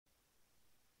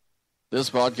This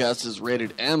podcast is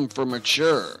rated M for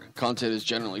mature. Content is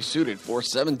generally suited for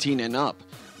 17 and up.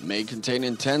 May contain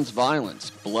intense violence,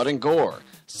 blood and gore,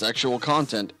 sexual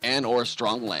content, and or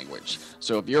strong language.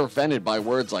 So if you're offended by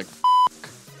words like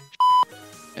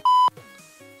and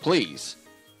please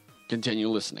continue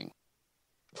listening.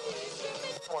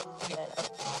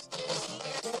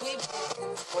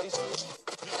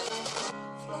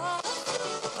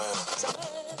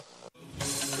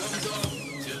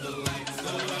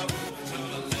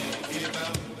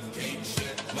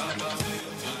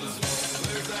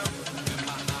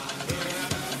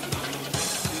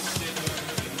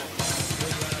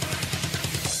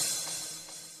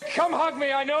 Come hug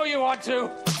me, I know you want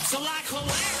to.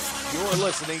 You're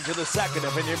listening to the Second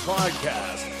Opinion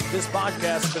Podcast. This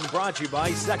podcast has been brought to you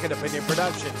by Second Opinion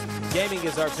Production. Gaming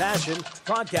is our passion,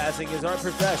 podcasting is our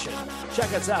profession.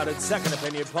 Check us out at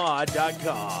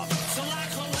secondopinionpod.com.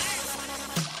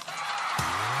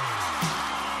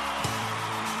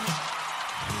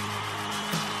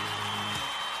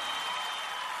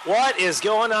 What is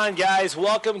going on, guys?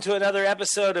 Welcome to another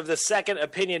episode of the Second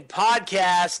Opinion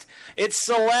Podcast. It's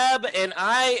Celeb, and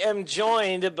I am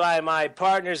joined by my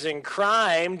partners in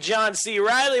crime, John C.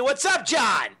 Riley. What's up,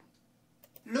 John?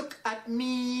 Look at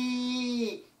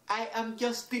me. I am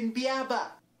Justin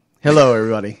Biaba. Hello,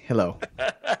 everybody. Hello.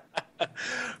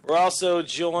 We're also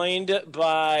joined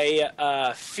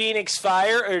by Phoenix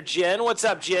Fire, or Jen. What's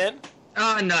up, Jen?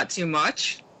 Not too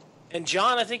much. And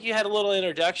John, I think you had a little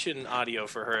introduction audio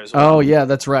for her as well. Oh, yeah,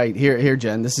 that's right. Here,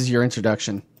 Jen. This is your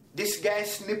introduction. This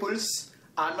guy's nipples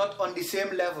are not on the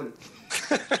same level.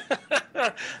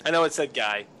 I know it said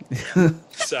guy.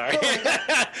 Sorry.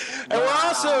 And we're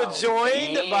also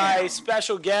joined by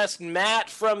special guest Matt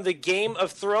from the Game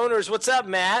of Throners. What's up,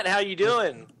 Matt? How you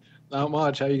doing? Not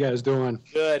much. How you guys doing?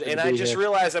 Good. And I just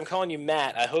realized I'm calling you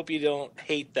Matt. I hope you don't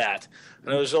hate that. I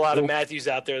know there's a lot of Matthews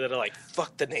out there that are like,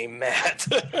 fuck the name Matt.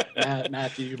 Matt,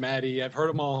 Matthew, Maddie. I've heard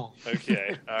them all.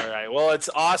 Okay. All right. Well, it's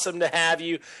awesome to have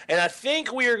you. And I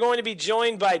think we are going to be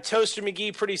joined by Toaster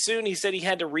McGee pretty soon. He said he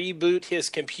had to reboot his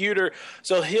computer.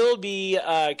 So he'll be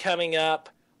coming up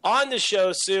on the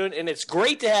show soon. And it's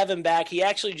great to have him back. He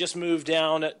actually just moved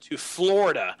down to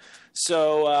Florida.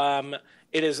 So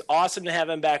it is awesome to have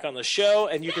him back on the show,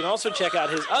 and you can also check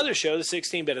out his other show, The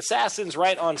 16-Bit Assassins,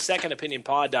 right on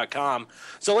secondopinionpod.com.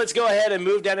 So let's go ahead and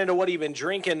move down into what you've been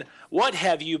drinking. What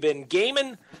have you been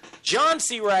gaming? John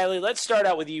C. Riley, let's start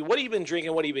out with you. What have you been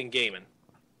drinking? What have you been gaming?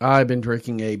 I've been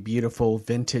drinking a beautiful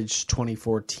vintage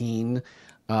 2014.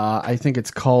 I think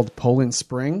it's called Poland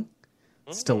Spring.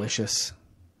 It's delicious.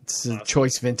 It's a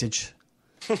choice vintage.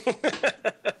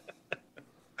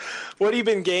 What have you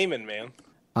been gaming, man?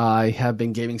 I have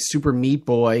been gaming Super Meat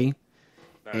Boy,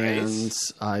 Nice. and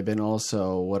I've been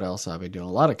also, what else have I been doing?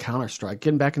 A lot of Counter-Strike.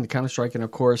 Getting back into Counter-Strike, and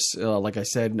of course, like I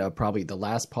said, probably the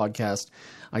last podcast,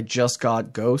 I just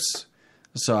got Ghosts,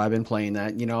 so I've been playing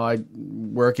that. You know,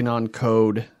 working on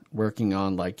code,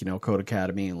 Code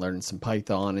Academy and learning some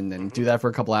Python, and then do that for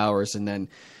a couple hours, and then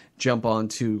jump on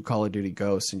to Call of Duty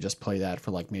Ghosts and just play that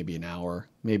for like maybe an hour,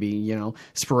 maybe,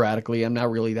 sporadically. I'm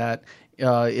not really that.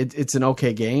 It's an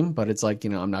okay game, but it's like,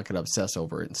 I'm not going to obsess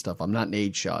over it and stuff. I'm not an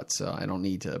age shot, so I don't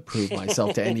need to prove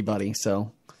myself to anybody.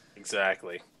 So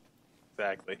Exactly.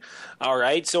 All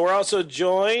right. So we're also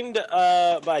joined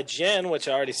by Jen, which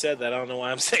I already said that. I don't know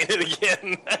why I'm saying it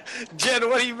again. Jen,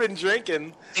 what have you been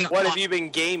drinking? What have you been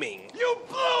gaming? You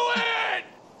blew it!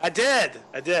 I did.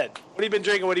 What have you been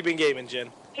drinking? What have you been gaming,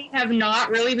 Jen? I have not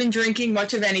really been drinking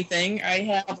much of anything.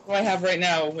 What do I have right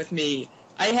now with me?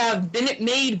 I have Minute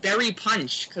Maid Berry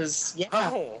Punch, which is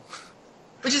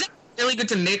really good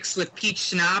to mix with peach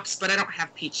schnapps, but I don't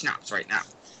have peach schnapps right now.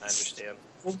 I understand.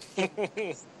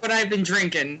 What I've been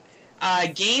drinking.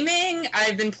 Gaming,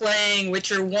 I've been playing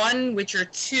Witcher 1, Witcher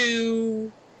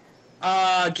 2,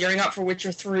 gearing up for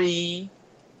Witcher 3,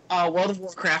 World of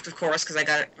Warcraft, of course, because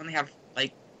only have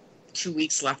like 2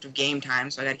 weeks left of game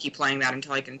time, so I got to keep playing that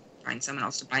until I can find someone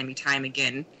else to buy me time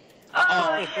again.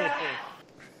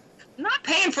 I'm not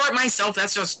paying for it myself.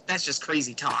 That's just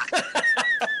crazy talk.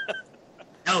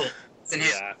 No,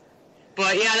 Yeah.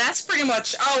 But yeah, that's pretty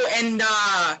much. Oh, and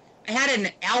I had an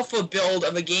alpha build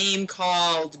of a game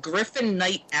called Griffin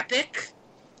Knight Epic,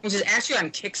 which is actually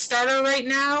on Kickstarter right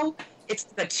now. It's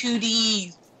the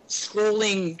 2D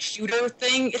scrolling shooter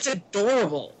thing. It's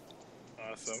adorable.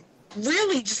 Awesome.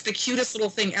 Really, just the cutest little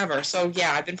thing ever. So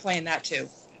yeah, I've been playing that too.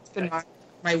 It's been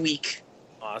my week.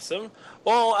 Awesome.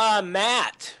 Well,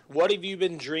 Matt, what have you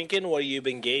been drinking? What have you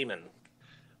been gaming?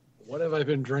 What have I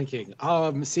been drinking?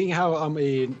 Seeing how I'm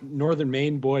a Northern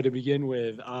Maine boy to begin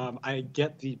with, I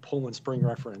get the Poland Spring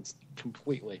reference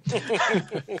completely.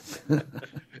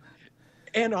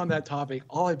 And on that topic,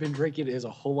 all I've been drinking is a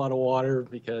whole lot of water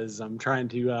because I'm trying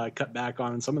to cut back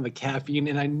on some of the caffeine,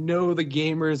 and I know the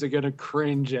gamers are going to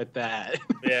cringe at that.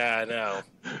 Yeah, I know.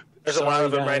 There's a lot of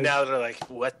them right now that are like,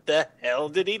 what the hell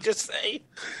did he just say?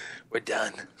 We're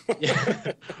done.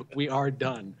 Yeah, we are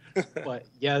done. But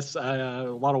yes, a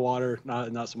lot of water,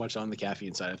 not so much on the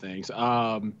caffeine side of things.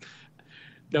 No,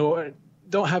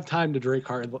 don't have time to drink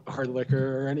hard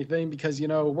liquor or anything because,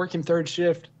 working third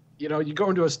shift, you go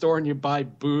into a store and you buy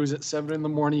booze at 7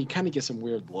 a.m, you kind of get some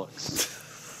weird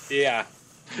looks. Yeah.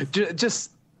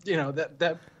 Just,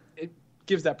 that it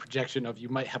gives that projection of you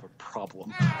might have a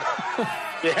problem.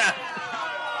 Yeah.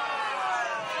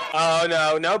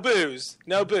 Oh, no booze.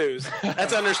 No booze.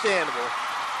 That's understandable.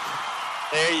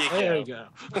 There you go. There you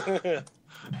go.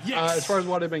 Yes. As far as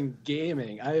what I've been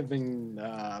gaming, I have been...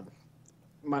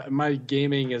 My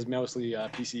gaming is mostly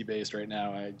PC based right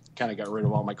now. I kind of got rid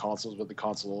of all my consoles with the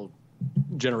console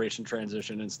generation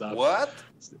transition and stuff.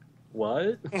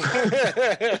 What?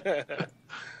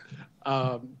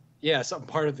 Yeah, some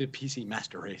part of the PC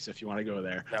master race, if you want to go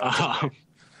there. No,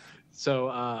 so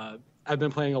I've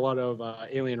been playing a lot of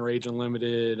Alien Rage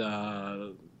Unlimited.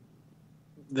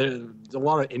 There's a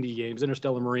lot of indie games: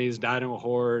 Interstellar Marines, Dino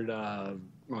Horde.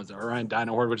 Orion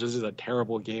Dino Horde, which is a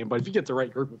terrible game, but if you get the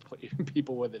right group of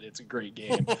people with it, it's a great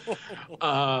game.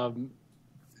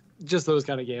 Just those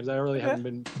kind of games. I really haven't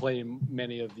been playing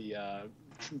many of the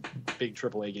big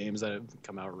AAA games that have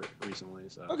come out recently.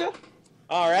 So. Okay.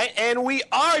 All right, and we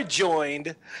are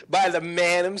joined by the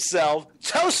man himself,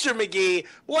 Toaster McGee.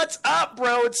 What's up,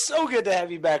 bro? It's so good to have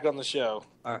you back on the show.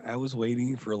 I was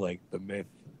waiting for, the myth,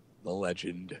 the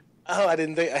legend. Oh, I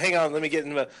didn't think... Hang on, let me get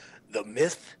into the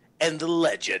myth and the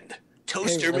legend.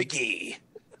 Toaster McGee.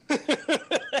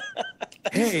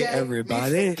 Hey,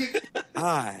 everybody.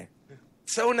 Hi.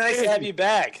 So nice to have you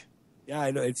back. Yeah,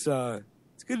 I know. It's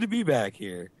good to be back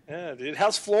here. Yeah, dude.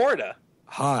 How's Florida?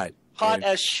 Hot. Hot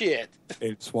as shit.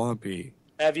 It's swampy.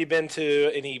 Have you been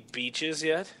to any beaches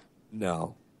yet?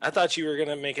 No. I thought you were going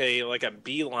to make a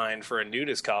beeline for a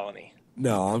nudist colony.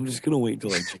 No, I'm just going to wait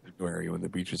until January when the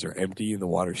beaches are empty and the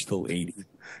water's still 80.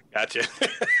 Gotcha.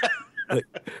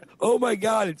 Oh my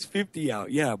God, it's 50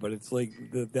 out. Yeah, but it's like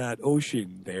that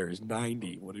ocean there is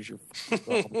 90. What is your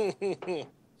problem?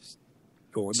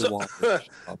 Go in the water.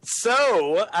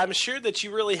 So I'm sure that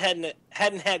you really hadn't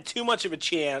had too much of a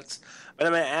chance, but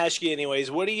I'm going to ask you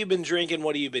anyways. What have you been drinking?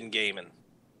 What have you been gaming?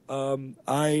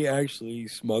 I actually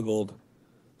smuggled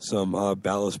some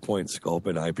Ballast Point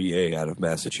Sculpin IPA out of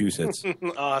Massachusetts.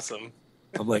 Awesome.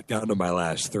 I'm down to my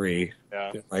last 3.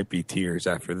 Yeah. It might be tears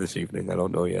after this evening. I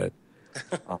don't know yet.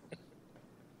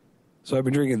 So I've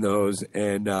been drinking those,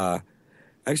 and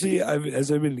actually,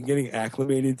 as I've been getting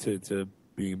acclimated to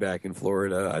being back in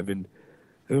Florida, I've been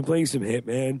playing some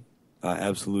Hitman,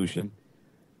 Absolution.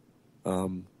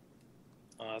 Awesome.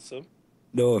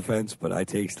 No offense, but I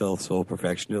take stealth so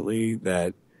perfectionately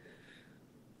that,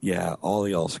 yeah, all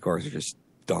y'all scores are just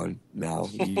done now.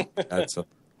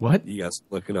 What? You got some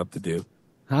looking up to do.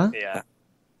 Huh? Yeah.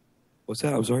 What's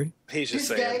that? I'm sorry? He's just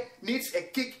This saying. guy needs a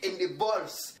kick in the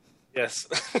balls. Yes.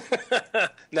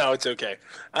 No, it's okay.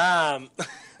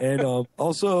 And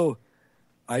also,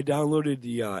 I downloaded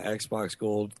the Xbox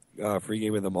Gold free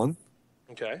game of the month,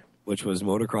 Okay. which was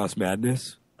Motocross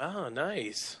Madness. Oh,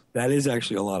 nice. That is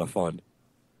actually a lot of fun.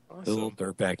 Awesome. The little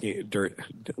dirt biking.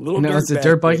 Now, it's the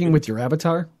dirt biking with your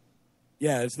avatar?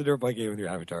 Yeah, it's the dirt bike game with your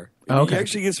avatar. Oh, okay. You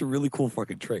actually get some really cool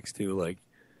fucking tricks too, like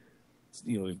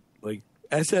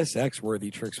SSX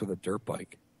worthy tricks with a dirt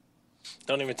bike.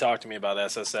 Don't even talk to me about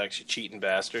SSX, you cheating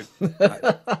bastard.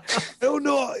 Oh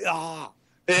no!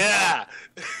 Yeah.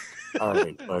 All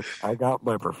right, look, I got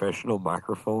my professional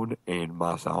microphone and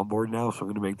my soundboard now, so I'm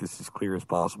going to make this as clear as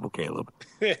possible, Caleb.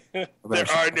 There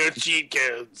are no cheat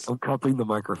codes. I'm cupping the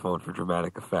microphone for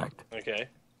dramatic effect. Okay.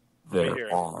 There hear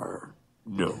it. are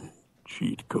no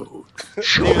cheat codes.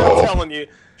 Dude, I'm telling you.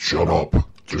 Shut up.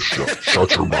 Just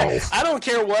shut your mouth. I don't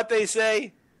care what they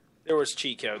say. There was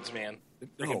cheat codes, man.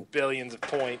 No. Freaking billions of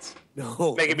points.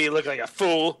 No. Making me look like a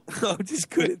fool. I'm just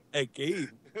good at that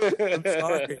game. I'm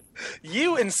sorry.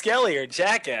 You and Skelly are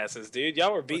jackasses, dude.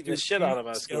 Y'all were beating the shit out of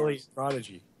us. Skelly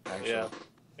Prodigy, actually. Yeah.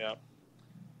 Yeah.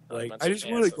 Like, I just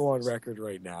want to go on record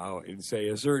right now and say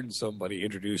a certain somebody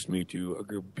introduced me to a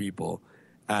group of people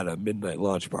at a midnight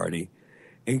launch party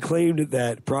and claimed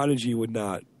that Prodigy would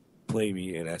not play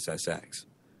me in SSX.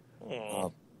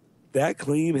 That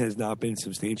claim has not been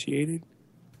substantiated.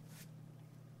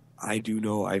 I do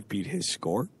know I've beat his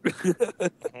score.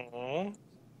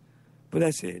 But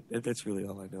that's it. That's really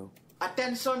all I know.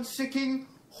 Attention-seeking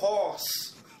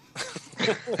horse.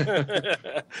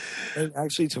 And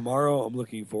actually, tomorrow I'm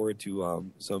looking forward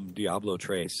to some Diablo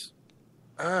Trace.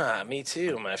 Me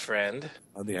too, my friend.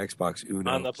 On the Xbox Uno.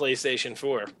 On the PlayStation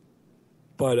 4.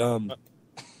 But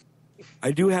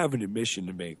I do have an admission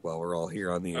to make while we're all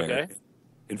here on the air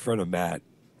in front of Matt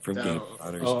from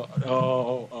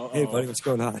Gameaholics. Hey, buddy, what's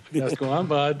going on? What's going on,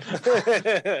 bud?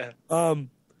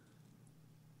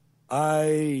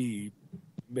 I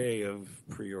may have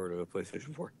pre-ordered a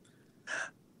PlayStation 4.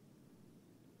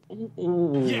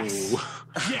 Ooh. Yes.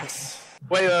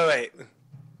 Wait.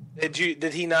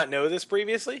 Did he not know this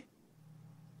previously?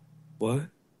 What?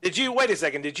 Wait a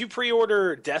second, did you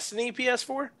pre-order Destiny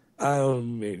PS4?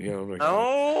 Maybe. I don't know.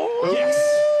 Oh.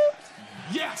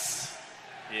 Yes.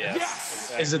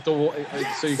 Yes. Is it so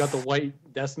you got the white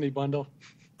Destiny bundle?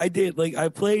 I did. I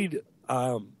played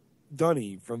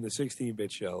Dunny from the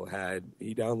 16-bit show.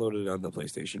 He downloaded it on the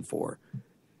PlayStation 4.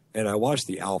 And I watched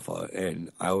the alpha,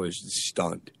 and I was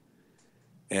stunned.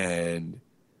 And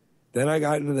then I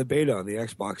got into the beta on the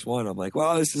Xbox One. I'm like,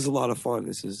 wow, this is a lot of fun.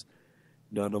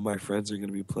 None of my friends are going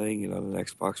to be playing it on an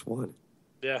Xbox One.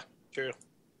 Yeah, true.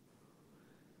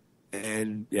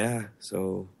 And,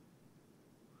 so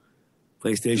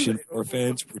PlayStation 4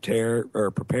 fans prepare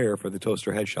for the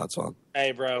Toaster Headshot song.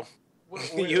 Hey, bro.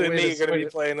 You and me are going to be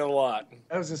playing it a lot.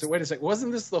 I was going to say, wait a second.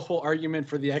 Wasn't this the whole argument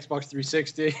for the Xbox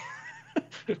 360?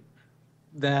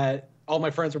 That all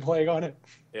my friends were playing on it?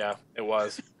 Yeah, it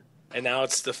was. And now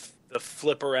it's the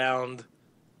flip around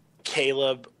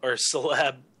Caleb or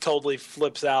Celeb totally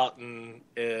flips out and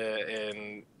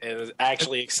is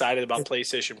actually excited about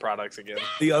PlayStation products again.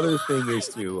 The other thing is,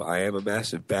 too, I am a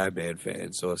massive Batman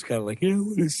fan, so it's kind of like, I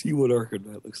want to see what Arkham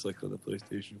Knight looks like on the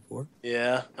PlayStation 4.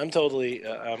 Yeah, I'm totally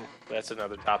that's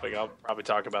another topic. I'll probably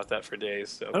talk about that for days.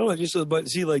 So. I don't know, but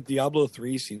see, Diablo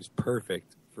 3 seems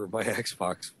perfect for my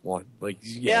Xbox One.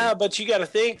 Yeah, but you got to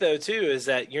think, though, too, is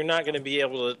that you're not going to be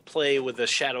able to play with the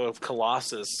Shadow of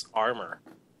Colossus armor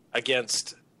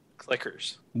against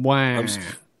clickers. Wow. I was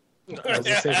going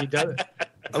to say he does it.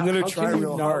 I'm going to try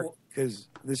real hard because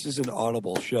this is an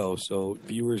audible show, so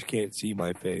viewers can't see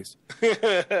my face.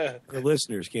 The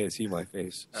listeners can't see my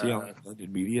face. See how I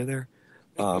blended media there?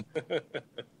 I'm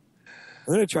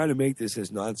going to try to make this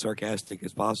as non-sarcastic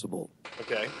as possible.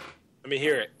 Okay. Let me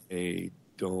hear it. I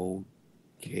don't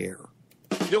care.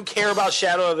 You don't care about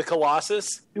Shadow of the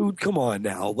Colossus? Dude, come on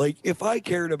now. If I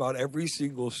cared about every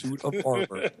single suit of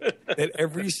armor that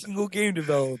every single game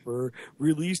developer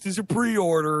released as a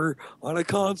pre-order on a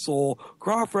console,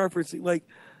 cross-referencing,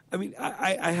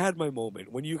 I had my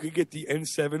moment. When you could get the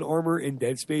N7 armor in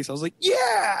Dead Space, I was like,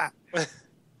 yeah!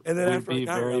 And then We'd be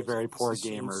very, very poor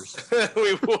gamers.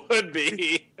 We would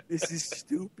be. This is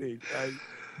stupid.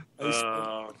 I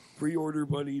spent pre-order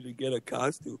money to get a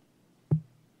costume.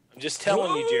 I'm just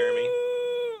telling you, Jeremy.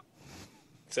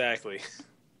 Exactly.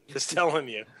 Just telling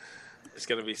you. It's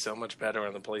going to be so much better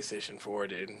on the PlayStation 4,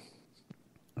 dude.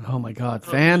 Oh, my God.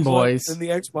 Fanboys. In the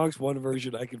Xbox One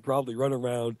version, I could probably run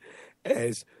around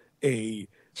as a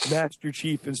Master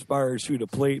Chief-inspired suit of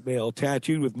plate mail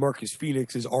tattooed with Marcus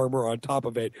Phoenix's armor on top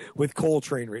of it with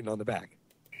Coltrane written on the back.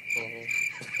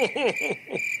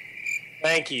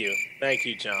 Thank you,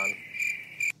 John.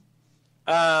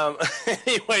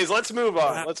 Anyways, let's move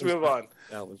on.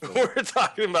 We're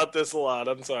talking about this a lot.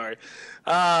 I'm sorry.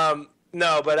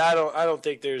 No, but I don't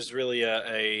think there's really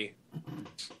a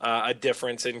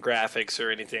difference in graphics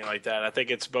or anything like that. I think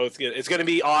it's both. It's going to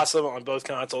be awesome on both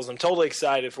consoles. I'm totally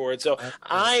excited for it. So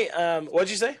what'd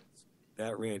you say?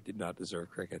 That rant did not deserve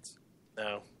crickets.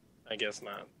 No, I guess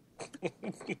not.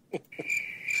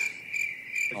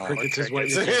 Crickets is what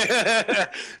you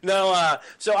No,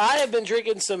 so I have been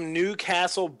drinking some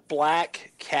Newcastle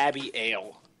Black Cabbie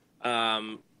Ale.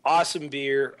 Awesome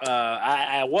beer.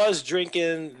 I was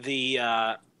drinking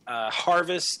the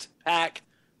Harvest pack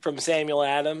from Samuel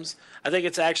Adams. I think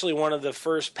it's actually one of the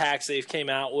first packs they've came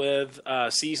out with,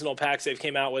 seasonal packs they've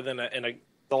came out with in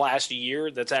the last year.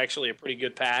 That's actually a pretty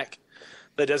good pack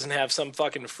that doesn't have some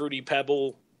fucking Fruity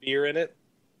Pebble beer in it.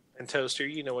 And Toaster,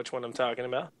 you know which one I'm talking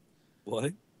about.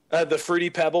 What? The Fruity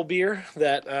Pebble beer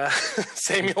that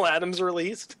Samuel Adams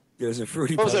released. There's a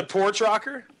Fruity What was Pebble. it, Porch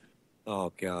Rocker?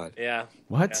 Oh, God. Yeah.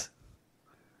 What?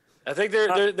 Yeah. I think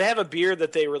they have a beer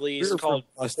that they released called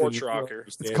Porch Rocker.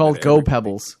 It's called Go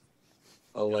Pebbles.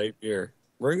 A light beer.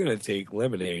 We're going to take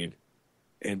lemonade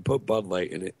and put Bud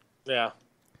Light in it. Yeah.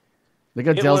 They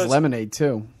got Dell's Lemonade,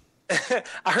 too.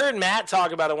 I heard Matt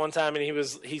talk about it one time, and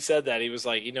he said that. He was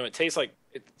like, it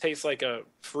tastes like a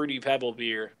Fruity Pebble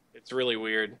beer. It's really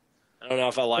weird. I don't know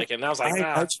if I like it. And I was like,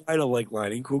 I try to like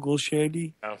Leinenkugel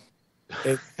Shandy. Oh.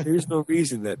 And there's no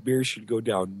reason that beer should go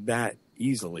down that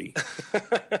easily.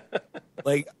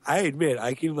 Like, I admit,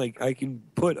 I can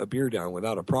put a beer down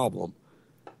without a problem.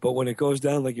 But when it goes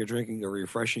down like you're drinking a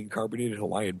refreshing carbonated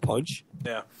Hawaiian punch,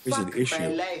 there's an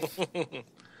issue.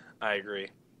 I agree.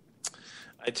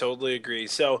 I totally agree.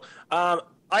 So,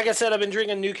 like I said, I've been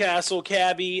drinking Newcastle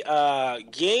Cabbie.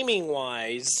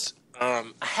 Gaming-wise, I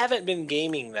haven't been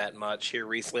gaming that much here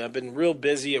recently. I've been real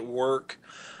busy at work.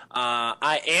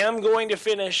 I am going to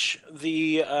finish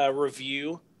the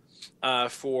review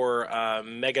for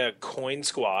Mega Coin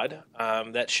Squad.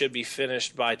 That should be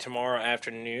finished by tomorrow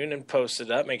afternoon and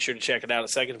posted up. Make sure to check it out at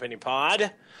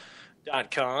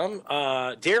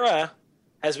secondopinionpod.com. Dara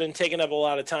has been taking up a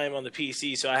lot of time on the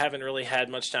PC, so I haven't really had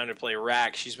much time to play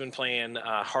Rack. She's been playing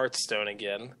Hearthstone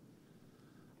again.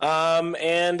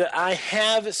 And I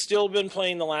have still been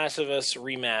playing The Last of Us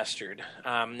Remastered.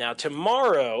 Now,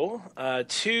 tomorrow,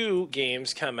 two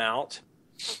games come out.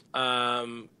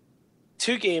 That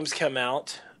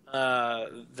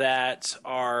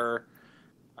are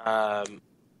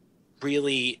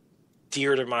really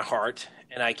dear to my heart,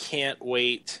 and I can't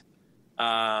wait.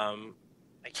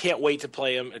 I can't wait to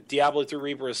play them. Diablo 3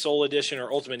 Reaper of Soul Edition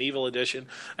or Ultimate Evil Edition,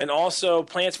 and also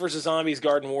Plants vs. Zombies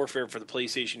Garden Warfare for the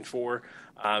PlayStation 4.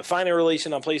 Finally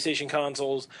releasing on PlayStation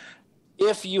consoles.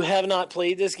 If you have not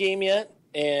played this game yet,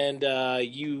 and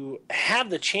you have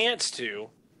the chance to,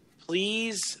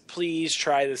 please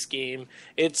try this game.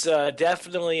 It's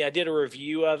definitely, I did a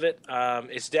review of it.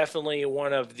 It's definitely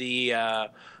one of the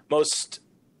most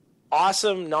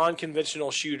awesome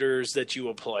non-conventional shooters that you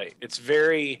will play. It's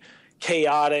very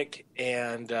chaotic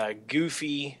and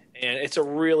goofy, and it's a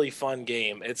really fun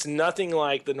game. It's nothing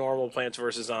like the normal Plants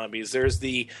vs. Zombies. There's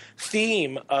the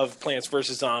theme of Plants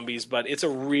vs. Zombies, but it's a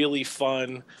really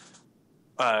fun,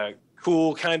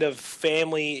 cool kind of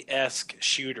family-esque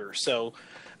shooter. So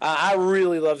I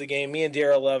really love the game. Me and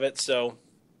Dara love it, so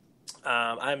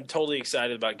I'm totally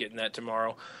excited about getting that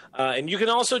tomorrow. And you can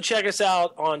also check us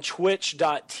out on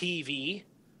twitch.tv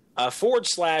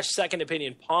 /Second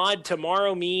Opinion Pod.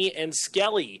 Tomorrow, me and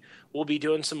Skelly will be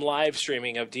doing some live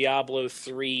streaming of Diablo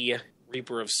 3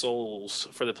 Reaper of Souls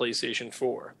for the PlayStation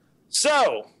 4.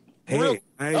 So,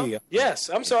 yes,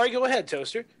 I'm sorry. Go ahead,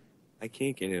 Toaster. I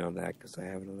can't get in on that because I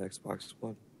have it on Xbox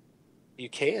One. You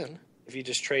can if you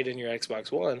just trade in your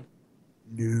Xbox One.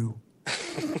 No.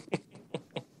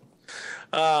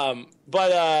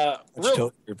 Let's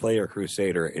your player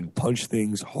Crusader and punch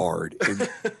things hard in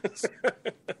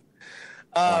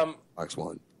Xbox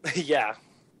One. Yeah.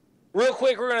 Real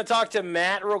quick, we're going to talk to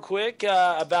Matt real quick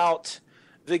about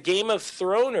the Game of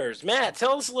Throners. Matt,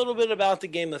 tell us a little bit about the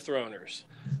Game of Throners.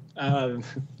 The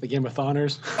Game of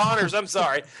Thoners. Thoners, I'm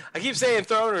sorry. I keep saying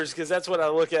Throners because that's what I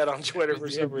look at on Twitter for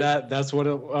some reason. That's what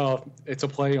it's a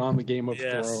play on the Game of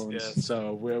Thrones. Yes.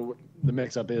 So the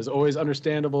mix-up is always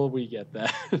understandable. We get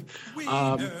that.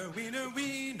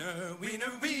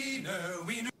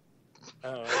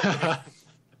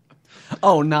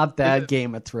 Oh, not that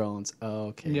Game of Thrones. Oh,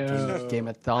 okay. No. Game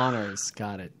of Thoners.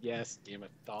 Got it. Yes, Game of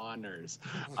Thoners.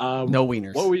 No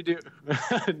wieners. What we do?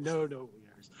 No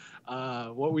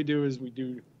wieners. What we do is we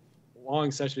do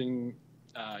long session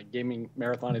gaming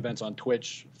marathon events on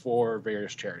Twitch for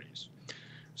various charities.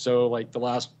 So, like the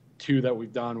last two that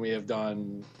we've done, we have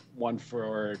done one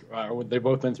for they've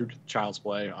both been through Child's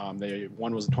Play.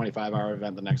 One was a 25-hour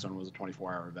event. The next one was a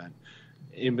 24-hour event.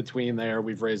 In between there,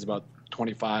 we've raised about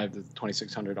 $2,500 to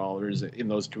 $2,600 in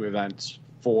those two events.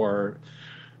 For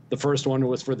the first one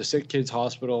was for the Sick Kids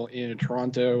Hospital in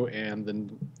Toronto, and the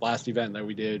last event that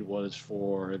we did was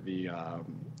for the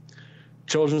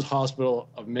Children's Hospital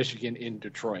of Michigan in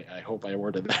Detroit. I hope I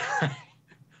worded that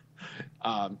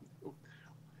right.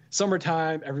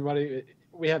 Summertime, everybody.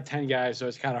 We have 10 guys, so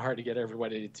it's kind of hard to get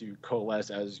everybody to coalesce,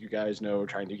 as you guys know,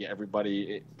 trying to get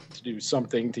everybody to do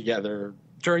something together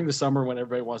during the summer when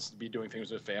everybody wants to be doing things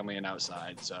with family and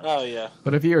outside. So. Oh, yeah.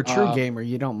 But if you're a true gamer,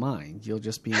 you don't mind. You'll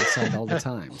just be inside all the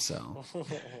time. So,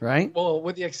 right? Well,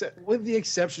 with the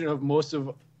exception of most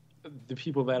of the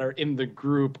people that are in the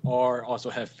group also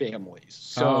have families.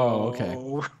 So okay.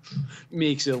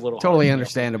 Makes it a little totally hard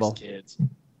understandable. Kids.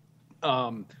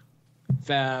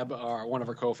 Fab, one of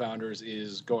our co-founders,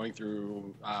 is going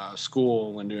through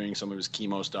school and doing some of his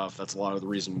chemo stuff. That's a lot of the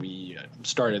reason we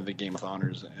started the Game of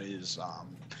Honors. Is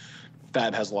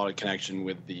Fab has a lot of connection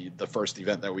with the first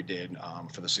event that we did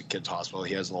for the Sick Kids Hospital.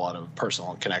 He has a lot of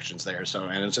personal connections there. So,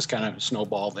 and it's just kind of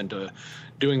snowballed into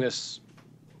doing this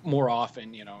more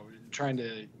often. You know, trying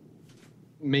to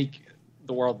make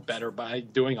the world better by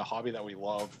doing a hobby that we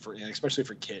love, especially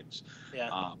for kids.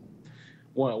 Yeah.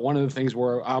 One of the things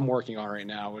I'm working on right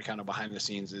now, kind of behind the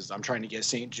scenes, is I'm trying to get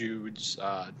St. Jude's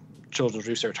Children's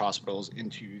Research Hospitals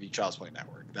into the Child's Play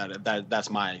Network. That's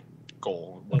my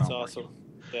goal. That's awesome.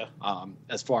 Yeah.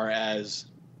 As far as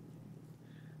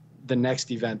the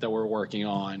next event that we're working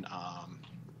on,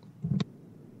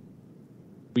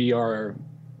 we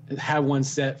have one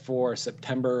set for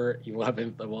September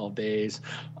 11th of all days,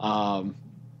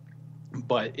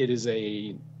 but it is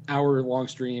a hour-long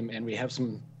stream, and we have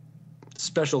some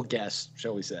special guests,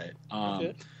 shall we say.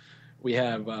 Okay. We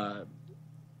have, I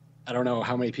don't know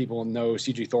how many people know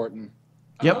CG Thornton.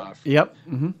 Yep.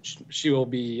 Mm-hmm. She will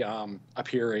be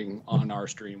appearing on our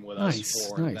stream with us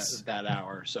for that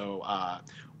hour. So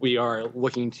we are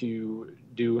looking to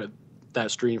do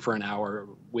that stream for an hour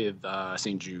with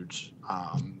St. Jude's.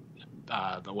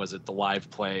 Was it the live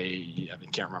play? I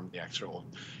can't remember the actual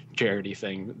charity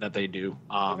thing that they do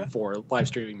for live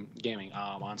streaming gaming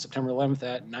on September 11th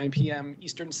at 9 p.m.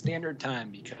 Eastern Standard Time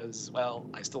because, well,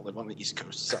 I still live on the East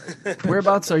Coast. Sorry.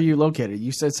 Whereabouts are you located?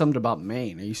 You said something about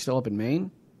Maine. Are you still up in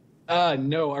Maine?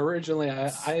 No, originally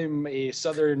I'm a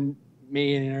Southern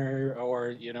Mainer,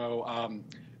 or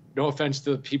no offense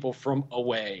to the people from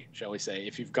away, shall we say.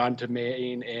 If you've gone to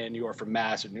Maine and you are from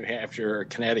Mass or New Hampshire or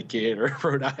Connecticut or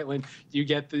Rhode Island, you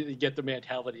get the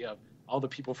mentality of all the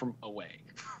people from away.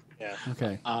 Yeah.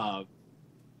 Okay. I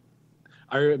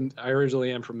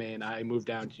originally am from Maine. I moved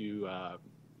down to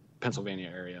Pennsylvania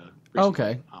area recently.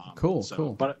 Okay.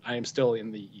 Cool. But I am still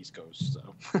in the East Coast.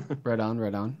 So. Right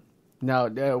on. Now,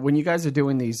 when you guys are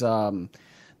doing these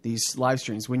live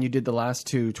streams, when you did the last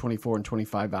two 24 and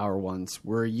 25 hour ones,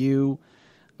 were you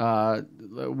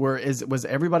was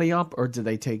everybody up, or did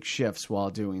they take shifts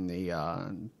while doing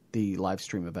the live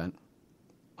stream event?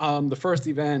 The first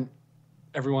event,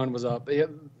 everyone was up.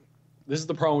 This is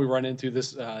the problem we run into.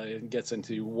 This gets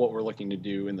into what we're looking to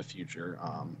do in the future.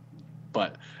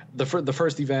 But the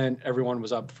first event, everyone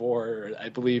was up for. I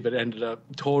believe it ended up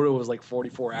total was like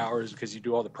 44 hours because you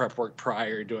do all the prep work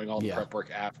prior, doing all the prep work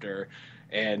after,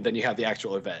 and then you have the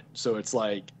actual event. So it's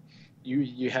like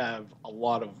you have a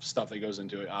lot of stuff that goes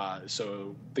into it.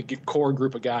 So the core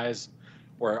group of guys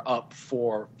were up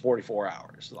for 44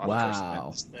 hours. On wow.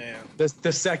 The first event.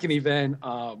 The second event,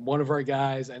 one of our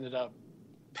guys ended up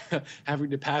having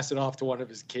to pass it off to one of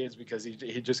his kids because he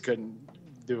just couldn't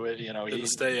do it. He didn't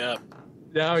stay up.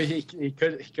 No, he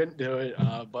couldn't do it.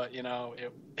 But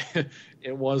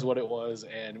it was what it was,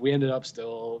 and we ended up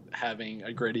still having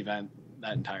a great event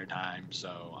that entire time.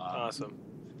 So awesome.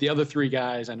 The other three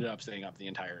guys ended up staying up the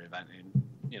entire event and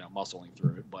muscling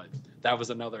through it. But that was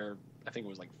another, I think it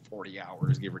was like 40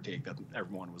 hours, give or take, that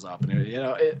everyone was up,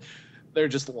 and they're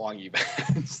just long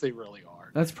events. They really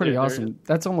are. That's pretty awesome.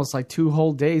 That's almost like 2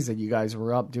 whole days that you guys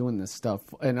were up doing this stuff,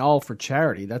 and all for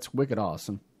charity. That's wicked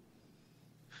awesome.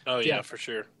 Oh yeah, for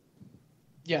sure.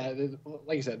 Yeah,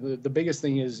 like I said, the biggest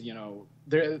thing is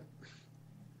there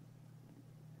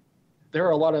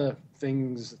are a lot of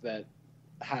things that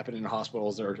happen in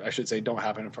hospitals, or I should say don't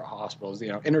happen in hospitals.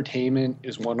 Entertainment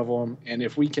is one of them, and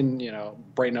if we can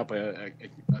brighten up a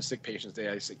sick patient's day,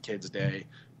 a sick kid's day,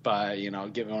 by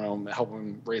helping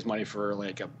them raise money for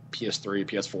like a PS3,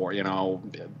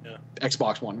 PS4,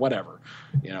 Xbox One, whatever,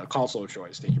 console of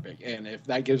choice, take your pick. And if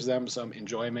that gives them some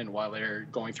enjoyment while they're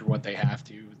going through what they have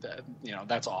to,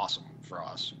 that's awesome for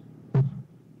us.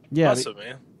 Yeah, awesome,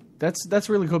 man. That's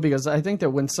really cool, because I think that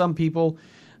when some people,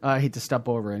 I hate to step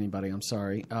over anybody, I'm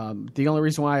sorry. The only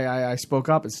reason why I spoke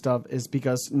up and stuff is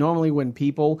because normally when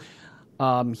people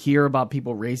hear about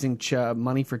people raising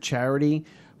money for charity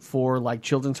for like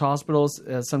children's hospitals,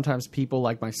 sometimes people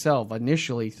like myself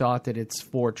initially thought that it's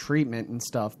for treatment and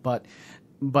stuff, but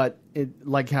it,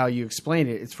 like how you explained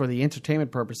it, it's for the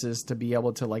entertainment purposes, to be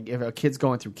able to, like, if a kid's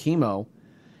going through chemo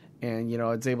and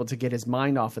it's able to get his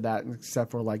mind off of that, except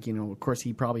for like of course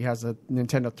he probably has a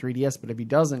Nintendo 3DS, but if he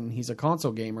doesn't, he's a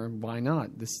console gamer, why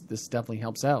not? This definitely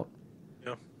helps out.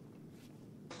 Yeah.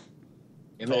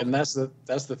 And that's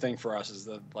the thing for us, is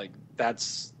that, like,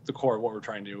 that's the core of what we're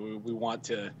trying to do. We want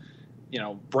to,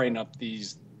 brighten up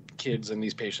these kids and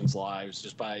these patients' lives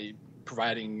just by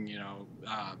providing,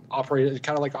 kind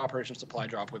of like Operation Supply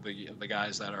Drop with the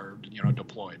guys that are,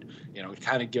 deployed.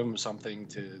 Kind of give them something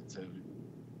to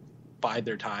bide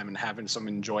their time and having some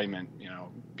enjoyment,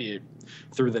 be it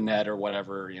through the net or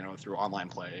whatever, through online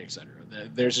play, etc.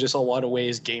 There's just a lot of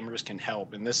ways gamers can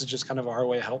help, and this is just kind of our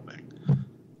way of helping.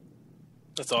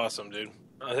 That's awesome, dude.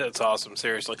 That's awesome,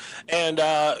 seriously. And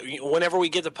whenever we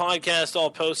get the podcast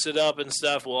all posted up and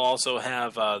stuff, we'll also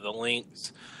have the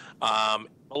links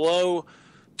below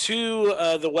to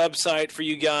the website for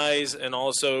you guys, and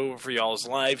also for y'all's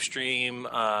live stream,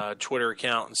 Twitter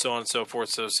account, and so on and so forth,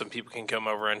 so some people can come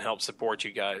over and help support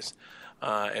you guys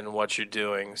and what you're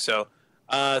doing. So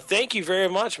thank you very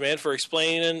much, man, for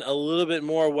explaining a little bit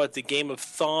more what the Game of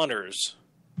Thoners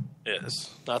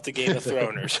Yes, not the Game of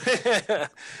Throners.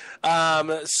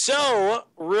 So,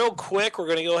 real quick, we're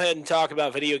going to go ahead and talk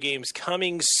about video games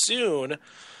coming soon.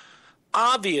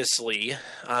 Obviously,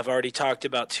 I've already talked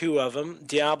about two of them.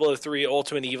 Diablo 3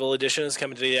 Ultimate Evil Edition is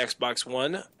coming to the Xbox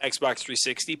One, Xbox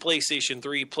 360, PlayStation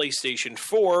 3, PlayStation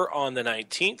 4 on the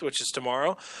 19th, which is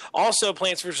tomorrow. Also,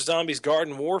 Plants vs. Zombies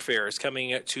Garden Warfare is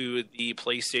coming to the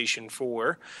PlayStation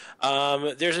 4.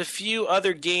 There's a few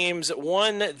other games.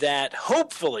 One that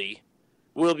hopefully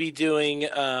we'll be doing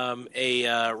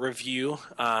a review,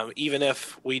 even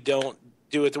if we don't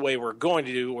do it the way we're going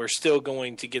to do. We're still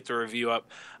going to get the review up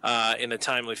in a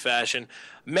timely fashion.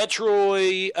 Metro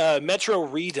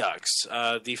Redux,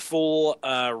 the full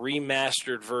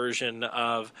remastered version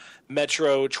of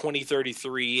Metro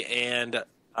 2033 and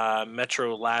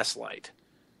Metro Last Light.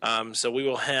 So we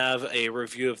will have a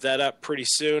review of that up pretty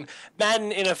soon.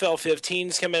 Madden NFL 15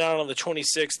 is coming out on the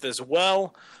 26th as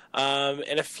well.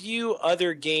 And a few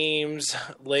other games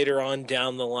later on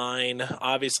down the line.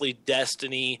 Obviously,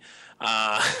 Destiny,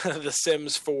 The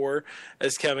Sims 4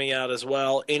 is coming out as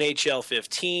well. NHL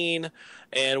 15,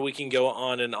 and we can go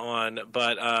on and on.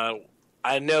 But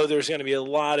I know there's going to be a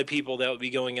lot of people that will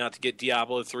be going out to get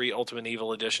Diablo 3 Ultimate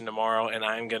Evil Edition tomorrow, and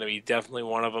I'm going to be definitely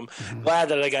one of them. Glad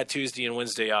that I got Tuesday and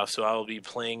Wednesday off, so I will be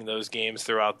playing those games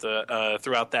throughout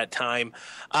that time.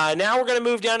 Now we're going to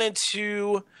move down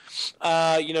into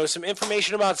some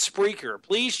information about Spreaker.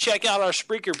 Please check out our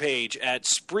Spreaker page at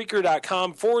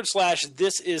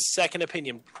Spreaker.com/This Is Second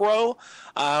Opinion Pro.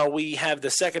 We have the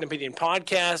Second Opinion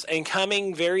podcast, and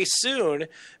coming very soon,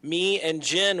 me and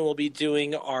Jen will be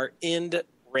doing our End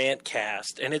Rant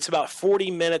Cast, and it's about 40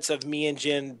 minutes of me and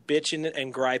Jen bitching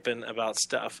and griping about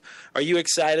stuff. Are you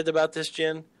excited about this,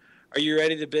 Jen? Are you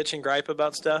ready to bitch and gripe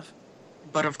about stuff?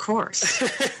 But of course.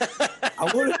 I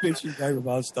want to bitch and gripe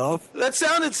about stuff. That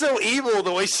sounded so evil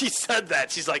the way she said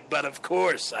that. She's like, but of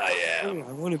course I am.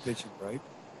 I want to bitch and gripe.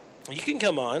 You can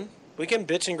come on. We can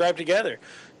bitch and gripe together.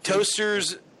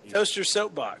 Toaster's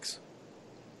soapbox.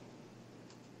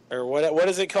 Or what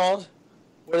is it called?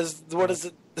 What is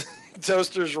it?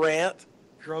 Toaster's rant?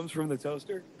 Crumbs from the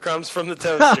toaster? Crumbs from the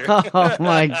toaster. Oh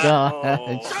my god.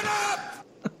 Oh. Shut up!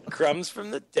 Crumbs from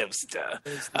the toaster.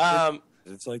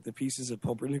 It's like the pieces of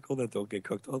pumpernickel that don't get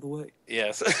cooked all the way.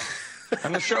 Yes.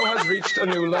 And the show has reached a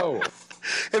new low.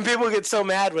 And people get so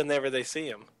mad whenever they see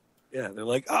him. Yeah, they're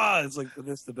like, it's like,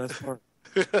 that's the best part.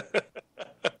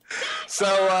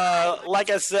 So, like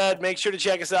I said, make sure to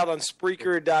check us out on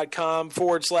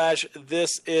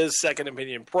Spreaker.com/This Is Second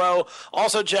Opinion Pro.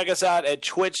 Also, check us out at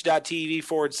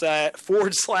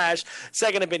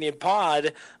Twitch.tv/Second Opinion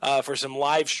Pod for some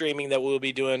live streaming that we'll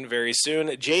be doing very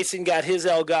soon. Jason got his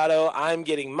Elgato. I'm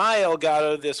getting my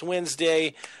Elgato this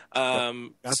Wednesday.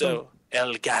 So,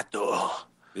 Elgato.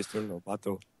 Mr.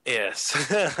 Lobato. Yes.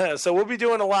 So we'll be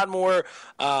doing a lot more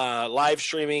live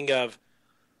streaming of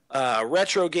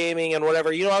retro gaming and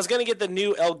whatever. I was going to get the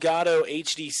new Elgato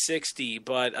HD60,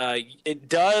 but it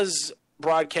does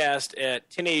broadcast at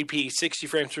 1080p, 60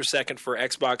 frames per second for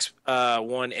Xbox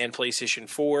One and PlayStation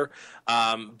 4.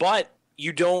 But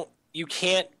you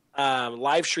can't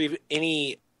live stream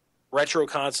any retro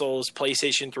consoles,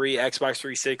 PlayStation 3, Xbox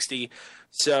 360.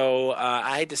 So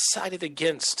I decided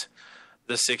against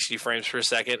the 60 frames per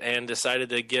second and decided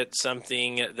to get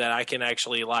something that I can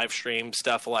actually live stream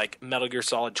stuff like Metal Gear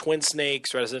Solid Twin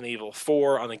Snakes, Resident Evil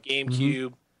 4 on the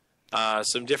GameCube,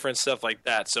 some different stuff like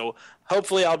that. So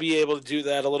hopefully I'll be able to do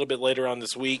that a little bit later on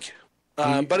this week.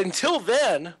 But until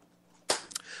then,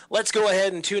 let's go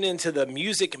ahead and tune into the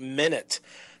Music Minute.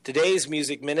 Today's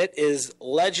Music Minute is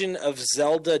Legend of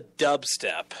Zelda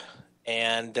Dubstep.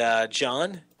 And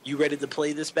John, you ready to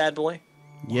play this bad boy?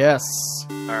 Yes.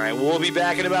 All right, we'll be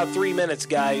back in about 3 minutes,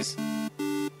 guys.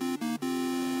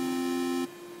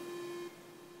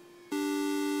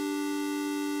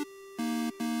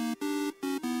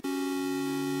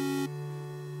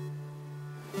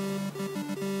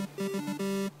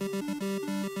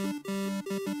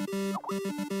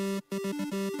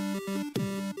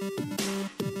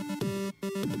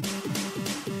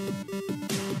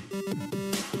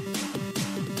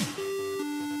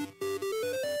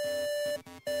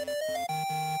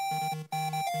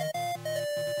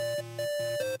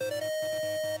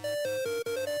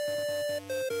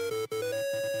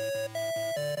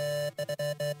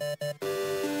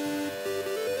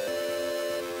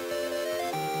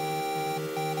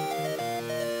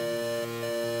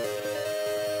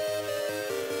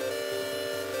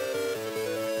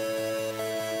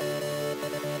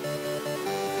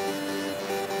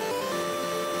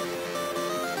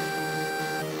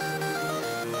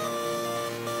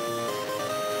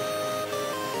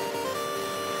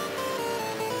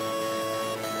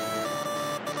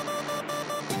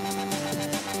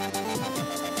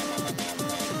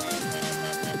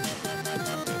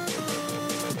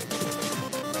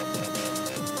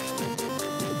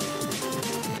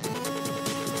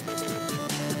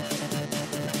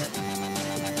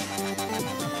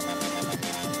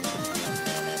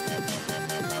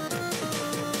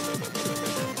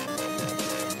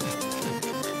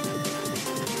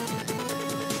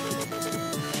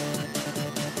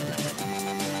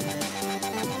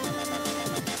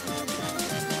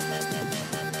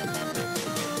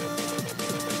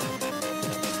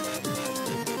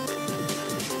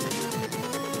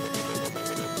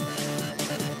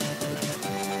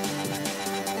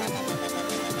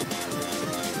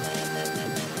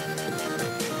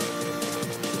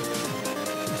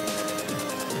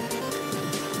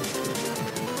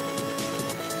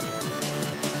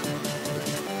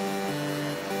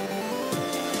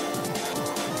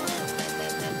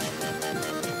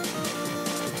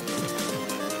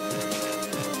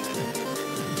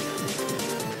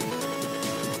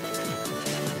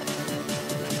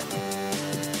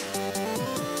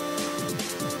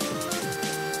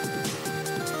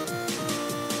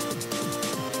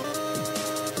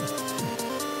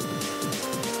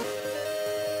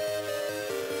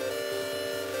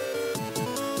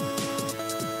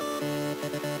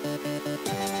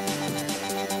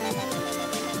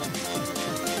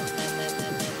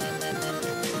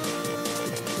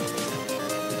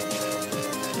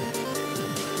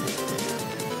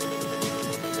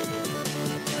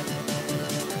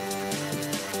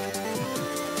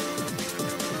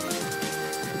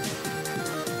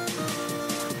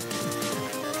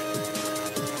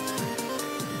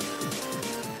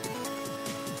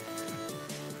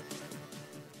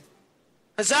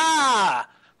 Huzzah!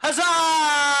 Huzzah!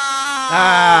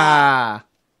 Ah!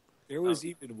 There was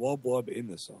even wub wub in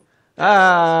the song.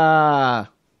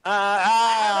 Ah!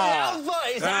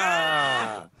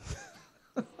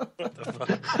 What the fuck?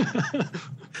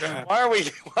 Why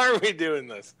are we doing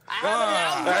this?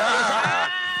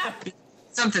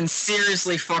 Something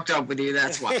seriously fucked up with you,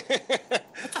 that's why.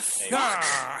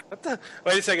 Wait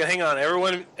a second, hang on.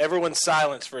 Everyone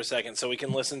silence for a second so we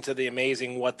can listen to the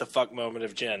amazing what the fuck moment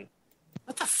of Jen.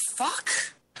 What the fuck?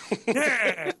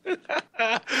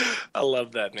 I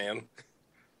love that, man.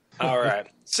 All right.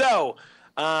 So,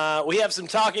 we have some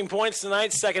talking points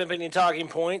tonight. Second opinion talking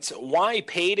points. Why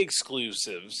paid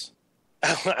exclusives?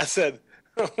 I said,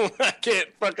 I can't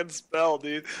fucking spell,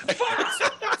 dude.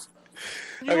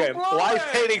 Okay. Why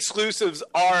paid exclusives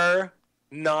are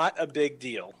not a big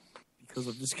deal. Because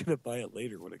I'm just going to buy it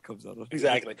later when it comes out.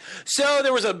 Exactly. So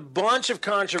there was a bunch of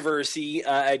controversy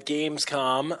at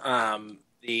Gamescom.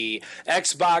 The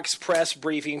Xbox press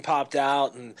briefing popped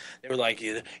out, and they were like,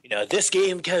 this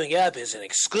game coming up is an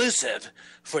exclusive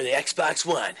for the Xbox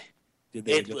One.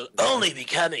 It will only be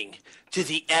coming to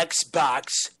the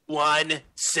Xbox One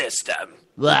system.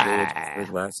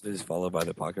 Last is followed by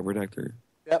the Pocket Protector.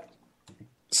 Yep.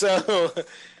 So,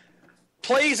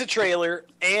 plays a trailer,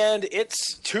 and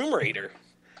it's Tomb Raider.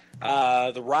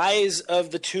 The Rise of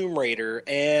the Tomb Raider,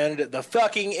 and the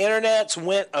fucking internets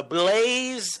went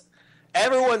ablaze.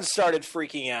 Everyone started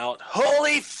freaking out.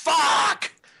 Holy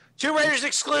fuck! Tomb Raider's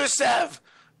exclusive!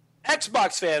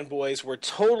 Xbox fanboys were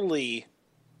totally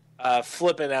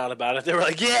flipping out about it. They were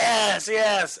like, yes,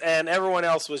 yes! And everyone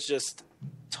else was just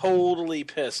totally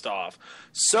pissed off.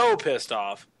 So pissed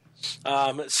off.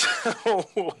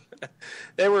 So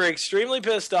they were extremely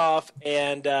pissed off,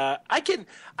 and I can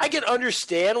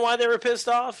understand why they were pissed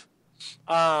off.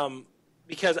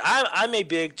 Because I'm a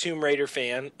big Tomb Raider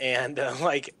fan, and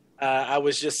I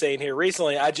was just saying here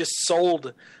recently, I just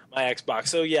sold my Xbox.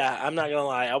 So yeah, I'm not gonna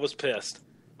lie, I was pissed.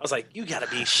 I was like, you gotta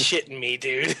be shitting me,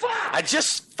 dude. I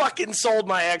just fucking sold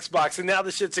my Xbox, and now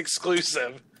this shit's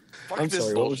exclusive. I'm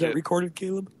sorry, what was that recorded,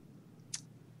 Caleb?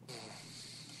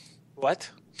 What?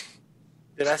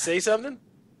 Did I say something?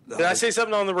 No. Did I say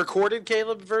something on the recorded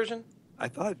Caleb version? I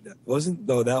thought that wasn't.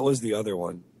 No, that was the other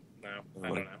one. No, I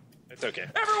don't know. It's okay.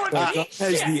 Everyone has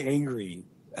the angry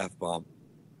F-bomb.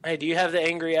 Hey, do you have the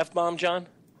angry F-bomb, John?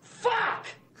 Fuck!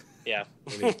 Yeah.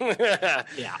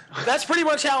 Yeah. That's pretty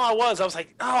much how I was. I was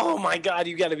like, oh my god,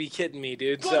 you gotta be kidding me,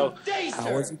 dude. So,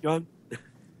 how was it, John?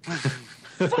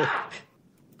 Fuck!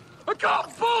 I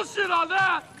got bullshit on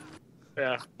that!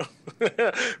 yeah.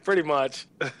 Pretty much.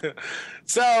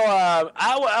 So,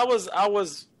 I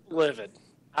was livid.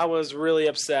 I was really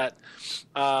upset.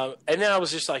 And then I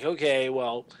was just like, okay,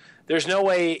 well, there's no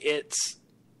way it's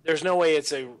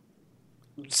a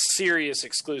serious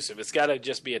exclusive. It's got to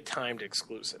just be a timed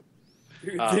exclusive.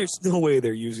 There's no way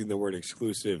they're using the word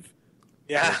exclusive.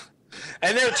 Yeah.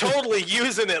 And they're totally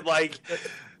using it like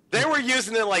they were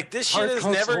using it like this shit is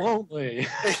never only.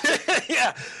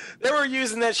 Yeah. They were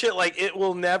using that shit like it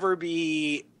will never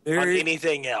be on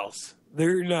anything else.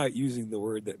 They're not using the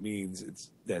word that means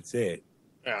that's it.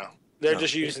 Yeah. They're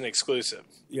just using exclusive.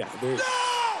 Yeah. They're...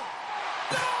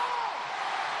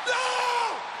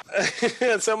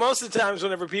 So most of the times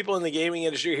whenever people in the gaming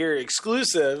industry hear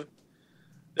exclusive,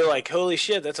 they're like, holy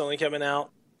shit, that's only coming out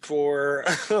for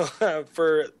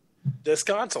this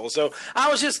console. So I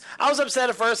was upset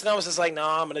at first, and I was just like, no,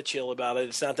 I'm going to chill about it.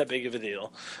 It's not that big of a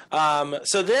deal.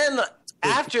 So then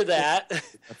after that... The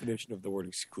definition of the word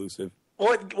exclusive.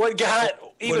 What got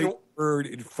even... Putting a word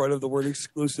in front of the word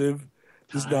exclusive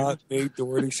does not make the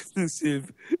word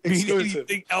exclusive mean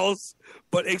anything else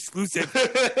but exclusive.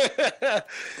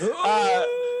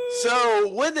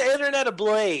 So with the internet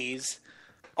ablaze,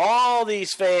 all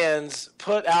these fans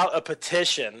put out a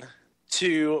petition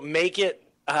to make it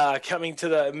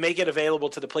make it available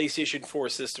to the PlayStation 4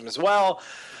 system as well.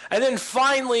 And then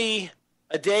finally,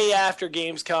 a day after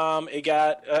Gamescom, it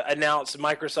got announced.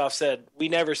 Microsoft said, "We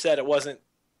never said it wasn't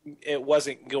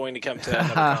going to come to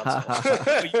another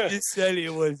console." You just said it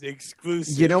was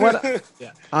exclusive. You know what?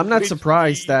 Yeah. I'm not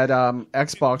surprised that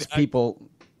Xbox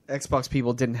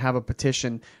people didn't have a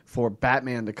petition for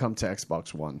Batman to come to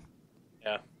Xbox One.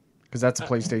 Yeah, because that's a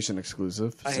PlayStation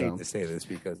exclusive. I hate to say this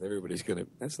because everybody's gonna.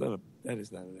 That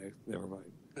is not an. Never mind.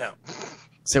 No.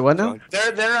 Say what now?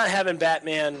 They're not having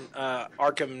Batman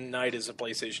Arkham Knight as a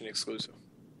PlayStation exclusive.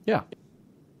 Yeah.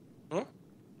 Hmm?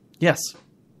 Yes.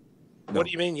 What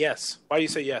do you mean? Yes. Why do you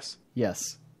say yes?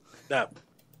 Yes. No.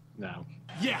 No.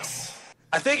 Yes!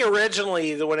 I think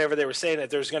originally, whenever they were saying that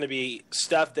there's going to be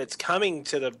stuff that's coming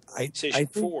to the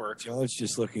PlayStation 4. John's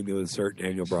just looking to insert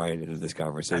Daniel Bryan into this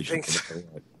conversation. I think so.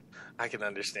 I can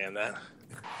understand that.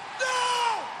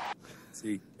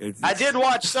 See, I did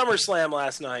watch SummerSlam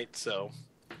last night, so.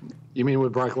 You mean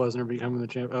with Brock Lesnar becoming the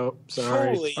champ? Oh,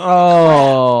 sorry.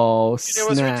 Holy snap. It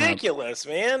was ridiculous,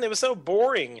 man. It was so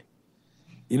boring.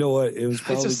 You know what? It was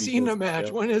probably it's a Cena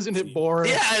match. When isn't it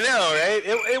boring? Yeah, I know, right?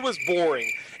 It was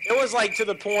boring. It was like to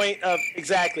the point of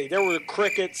exactly. There were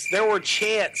crickets. There were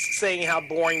chants saying how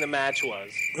boring the match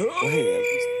was.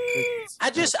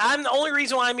 I'm the only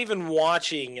reason why I'm even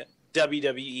watching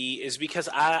WWE is because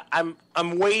I'm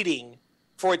waiting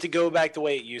for it to go back the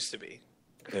way it used to be.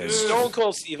 Stone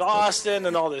Cold Steve Austin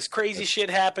and all this crazy shit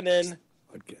happening.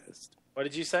 Podcast. What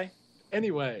did you say?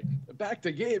 Anyway, back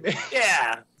to gaming.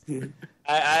 Yeah.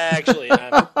 I actually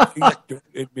don't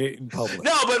admit in public.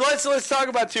 No, but let's talk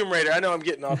about Tomb Raider. I know I'm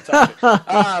getting off topic.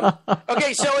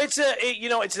 Okay, so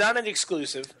it's not an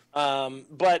exclusive,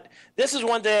 but this is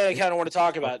one thing I kind of want to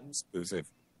talk about. Exclusive.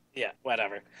 Yeah,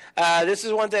 whatever. This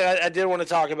is one thing I did want to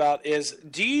talk about is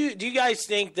do you guys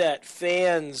think that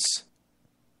fans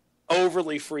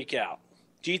overly freak out?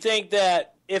 Do you think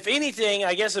that, if anything,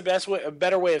 I guess a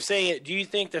better way of saying it, do you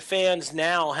think the fans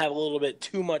now have a little bit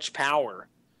too much power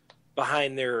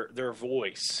behind their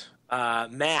voice?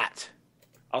 Matt,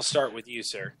 I'll start with you,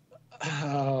 sir.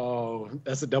 Oh,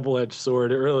 that's a double-edged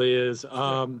sword. It really is.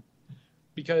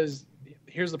 Because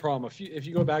here's the problem. If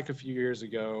you go back a few years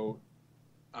ago,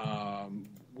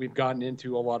 we've gotten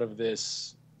into a lot of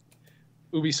this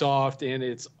Ubisoft and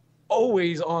its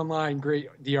always online great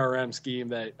DRM scheme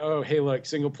that, oh, hey, look,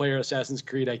 single-player Assassin's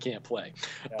Creed I can't play.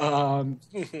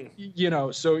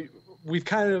 Yeah. So we've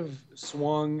kind of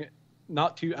swung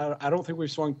I don't think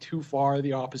we've swung too far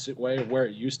the opposite way of where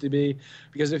it used to be,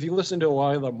 because if you listen to a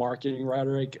lot of the marketing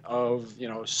rhetoric of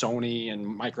Sony and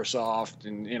Microsoft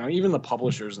and even the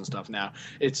publishers and stuff now,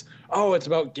 it's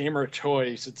about gamer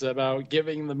choice, it's about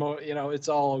giving the it's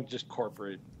all just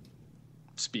corporate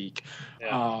speak.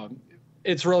 Yeah.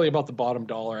 It's really about the bottom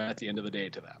dollar at the end of the day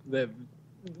to them.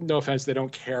 No offense, they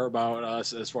don't care about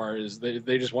us as far as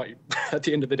they just want you. At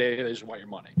the end of the day, they just want your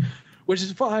money. Which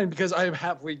is fine, because I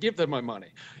happily give them my money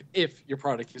if your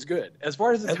product is good. As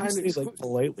far as the time, they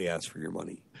politely ask for your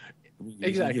money.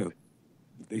 Exactly.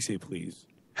 They say please.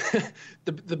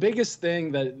 The biggest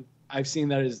thing that I've seen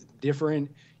that is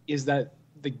different is that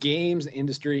the games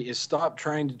industry is stopped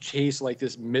trying to chase like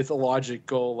this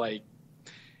mythological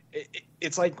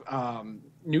it's like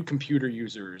new computer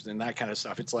users and that kind of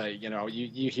stuff. It's like,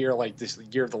 you hear like this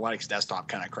Year of the Linux desktop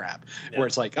kind of crap, where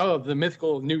it's like, oh, the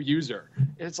mythical new user.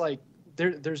 It's like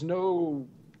there's no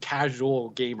casual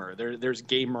gamer. There's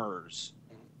gamers.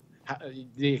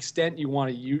 The extent you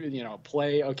want to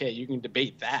play, okay, you can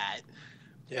debate that.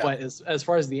 Yeah. But as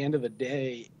far as the end of the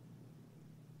day,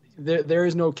 there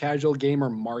is no casual gamer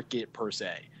market per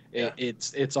se. Yeah.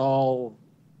 It's all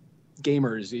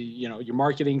gamers. You're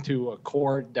marketing to a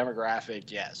core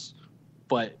demographic, yes,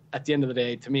 but at the end of the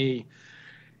day, to me,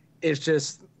 it's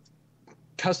just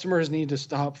customers need to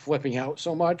stop flipping out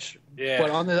so much. Yeah. But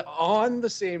on the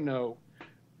same note,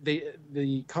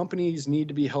 the companies need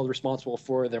to be held responsible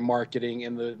for their marketing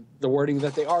and the wording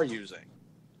that they are using.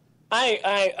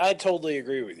 I totally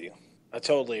agree with you.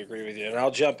 And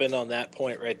I'll jump in on that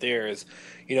point right there. Is,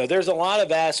 there's a lot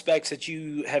of aspects that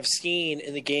you have seen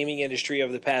in the gaming industry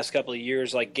over the past couple of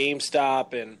years, like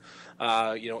GameStop and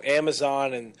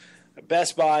Amazon and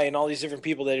Best Buy and all these different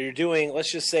people that are doing.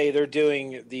 Let's just say they're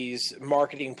doing these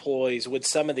marketing ploys with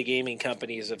some of the gaming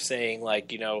companies of saying,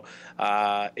 like,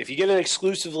 if you get it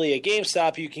exclusively at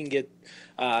GameStop, you can get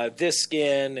this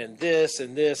skin and this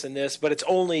and this and this, but it's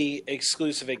only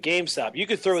exclusive at GameStop. You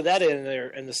could throw that in there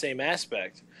in the same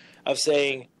aspect of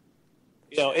saying,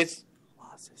 it's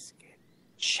skin.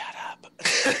 Shut up.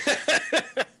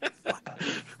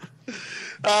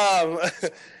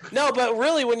 No, but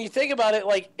really, when you think about it,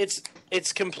 like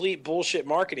it's complete bullshit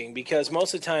marketing, because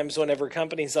most of the times, whenever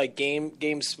companies like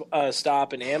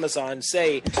GameStop and Amazon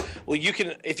say, "Well, you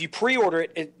can, if you pre-order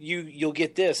it, you'll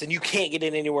get this, and you can't get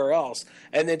it anywhere else,"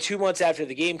 and then 2 months after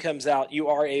the game comes out, you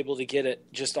are able to get it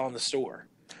just on the store.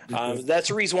 That's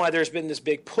the reason why there's been this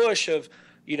big push of,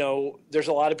 there's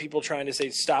a lot of people trying to say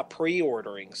stop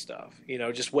pre-ordering stuff.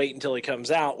 Just wait until it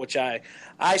comes out, which I'm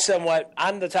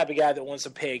the type of guy that wants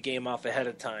to pay a game off ahead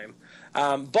of time.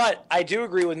 But I do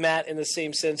agree with Matt in the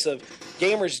same sense of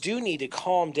gamers do need to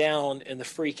calm down in the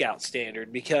freak out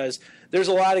standard, because there's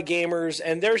a lot of gamers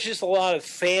and there's just a lot of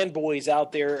fanboys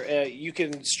out there. You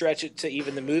can stretch it to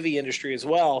even the movie industry as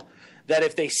well, that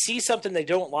if they see something they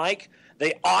don't like,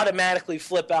 they automatically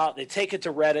flip out. They take it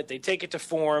to Reddit. They take it to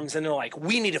forums, and they're like,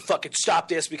 we need to fucking stop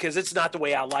this because it's not the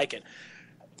way I like it.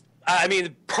 I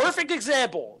mean, perfect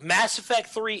example, Mass Effect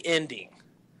 3 ending.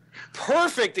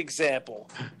 Perfect example.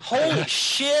 Holy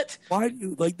shit. Why do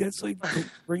you, like, that's like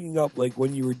bringing up, like,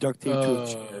 when you were duct taped to a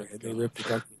chair and they ripped the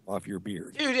duct tape off your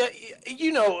beard. Dude,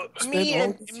 you know,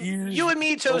 you and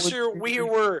me, Toaster, we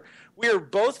were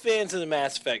both fans of the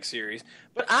Mass Effect series,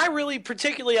 but I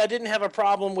didn't have a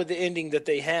problem with the ending that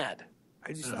they had.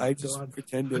 I just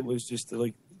pretend it was just,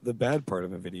 like, the bad part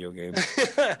of a video game.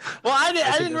 Well, I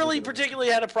didn't really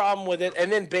particularly had a problem with it,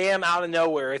 and then bam, out of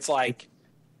nowhere, it's like...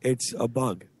 It's a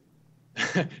bug.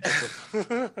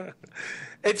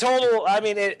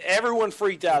 Everyone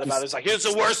freaked out about it. It's like,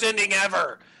 it's the worst ending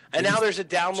ever. And now there's a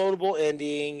downloadable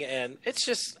ending, and it's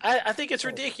just, I think it's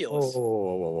ridiculous.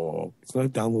 It's not a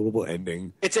downloadable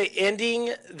ending. It's an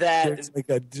ending that... It's like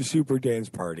a super dance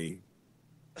party.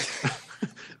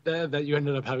 that you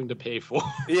ended up having to pay for.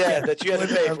 Yeah, that you had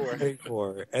to pay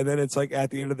for. And then it's like,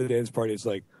 at the end of the dance party, it's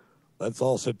like, let's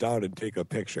all sit down and take a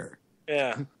picture.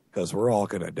 Yeah. Because we're all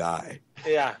going to die.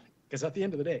 Yeah. Because at the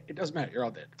end of the day, it doesn't matter. You're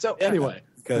all dead. So anyway.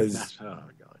 Because... Oh,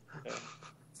 God.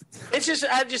 It's just,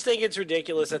 I just think it's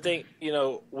ridiculous. I think, you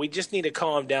know, we just need to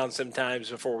calm down sometimes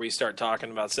before we start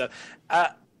talking about stuff.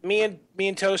 Me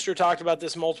and Toaster talked about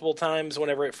this multiple times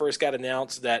whenever it first got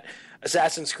announced that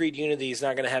Assassin's Creed Unity is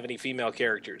not going to have any female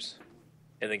characters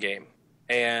in the game.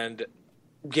 And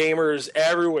gamers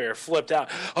everywhere flipped out.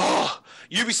 Oh,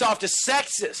 Ubisoft is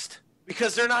sexist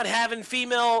because they're not having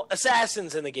female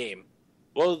assassins in the game.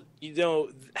 Well, you know,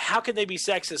 how could they be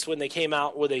sexist when they came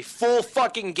out with a full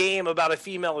fucking game about a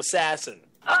female assassin?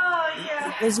 Oh,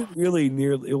 yeah. It wasn't really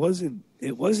nearly... It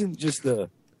wasn't just the...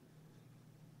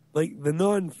 Like, the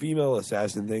non-female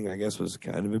assassin thing, I guess, was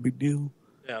kind of a big deal.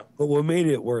 Yeah. But what made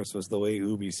it worse was the way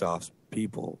Ubisoft's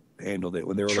people handled it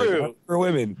when they were True. like, for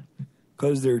women,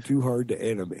 because they're too hard to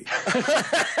animate.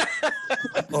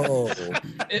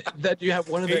 That you have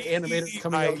one of the animators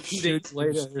coming out 2 days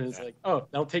later, and it's like, oh,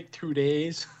 that'll take 2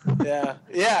 days. Yeah.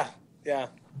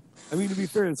 I mean, to be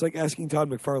fair, it's like asking Todd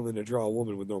McFarlane to draw a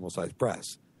woman with normal-sized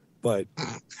breasts. But...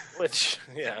 Which,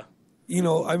 yeah. You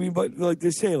know, I mean, but, like,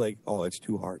 they say, like, oh, it's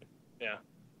too hard. Yeah.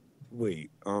 Wait,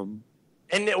 And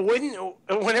it wouldn't.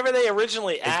 Whenever they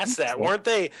originally asked that, weren't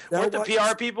the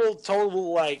PR people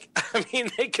total like? I mean,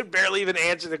 they could barely even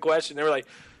answer the question. They were like,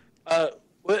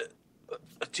 "What?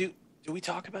 Do we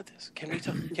talk about this? Can we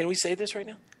talk? Can we say this right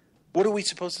now? What are we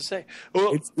supposed to say?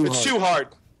 Well, it's too hard.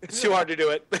 It's too hard to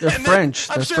do it." They're French.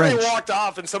 I'm sure they walked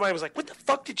off, and somebody was like, "What the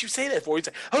fuck did you say that for?" He's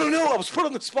like, "I don't know. I was put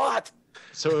on the spot."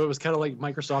 So it was kind of like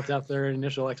Microsoft after their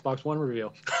initial Xbox One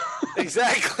reveal.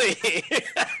 Exactly.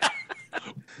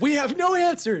 We have no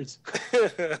answers. Oh,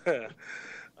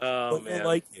 but man. I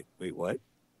like it. Wait, what?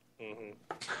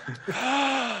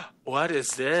 Mm-hmm. What is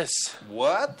this?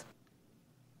 What?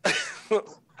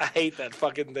 I hate that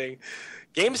fucking thing.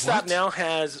 GameStop now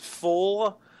has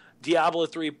full Diablo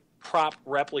 3 prop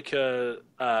replica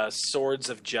Swords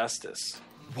of Justice.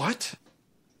 What?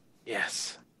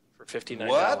 Yes. For $59.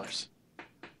 What?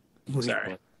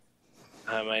 Sorry.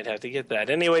 I might have to get that.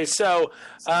 Anyway, so,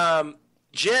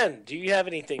 Jen, do you have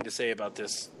anything to say about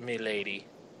this, me lady?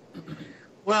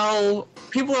 Well,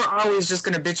 people are always just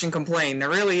going to bitch and complain. There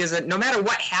really isn't. No matter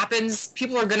what happens,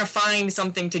 people are going to find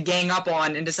something to gang up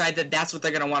on and decide that that's what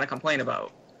they're going to want to complain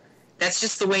about. That's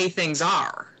just the way things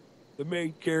are. The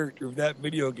main character of that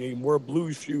video game wore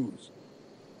blue shoes.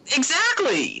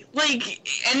 Exactly. Like,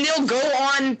 and they'll go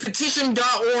on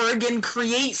petition.org and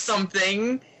create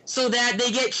something so that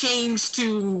they get changed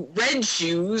to red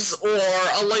shoes or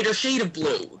a lighter shade of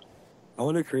blue. I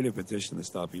want to create a petition to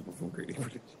stop people from creating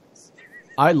petitions.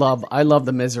 I love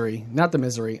the misery. Not the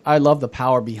misery. I love the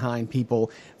power behind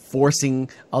people forcing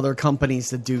other companies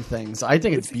to do things. I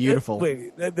think it's beautiful.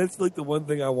 That's like the one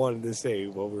thing I wanted to say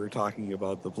while we were talking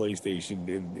about the PlayStation.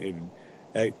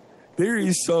 And there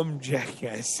is some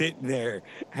jackass sitting there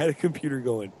at a computer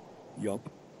going, yup,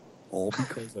 all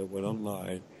because I went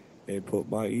online and put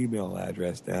my email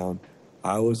address down.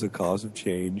 I was the cause of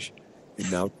change,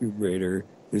 and now Tomb Raider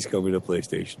is coming to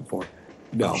PlayStation 4.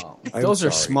 No, those are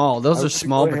small. Those are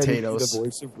small potatoes. The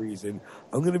voice of reason.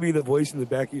 I'm going to be the voice in the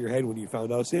back of your head when you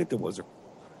found out Santa was a...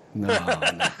 No.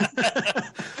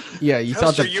 Yeah, you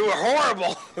thought that you were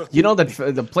horrible. You know that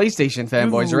the PlayStation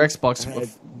fanboys or Xbox had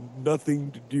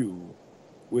nothing to do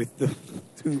with the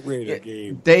Tomb Raider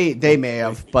game. They may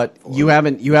have, but you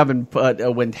haven't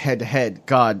went head to head.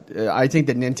 God, I think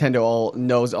that Nintendo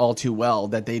knows all too well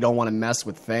that they don't want to mess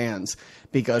with fans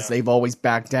because they've always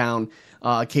backed down.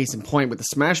 Case in point with the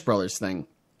Smash Brothers thing,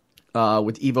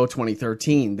 with Evo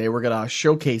 2013, they were gonna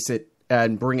showcase it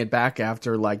and bring it back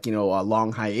after like, you know, a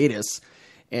long hiatus.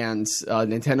 And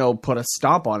Nintendo put a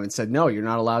stop on it and said, no, you're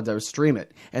not allowed to stream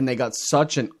it. And they got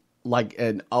such an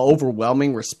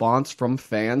overwhelming response from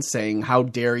fans saying, how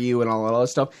dare you, and all that other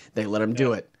stuff. They let them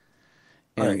do it.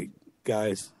 And, all right,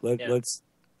 guys, let's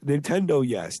Nintendo.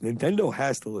 Yes, Nintendo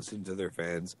has to listen to their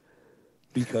fans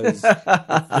because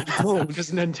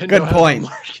Nintendo. Good point.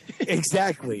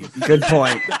 Exactly. Good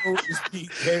point.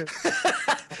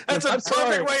 That's a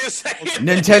perfect way to say it.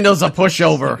 Nintendo's a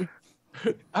pushover.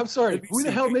 I'm sorry. Who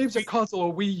the hell names a console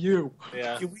a Wii U?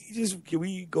 Yeah. Can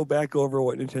we go back over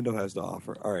what Nintendo has to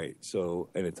offer? All right, so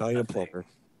an Italian plumber,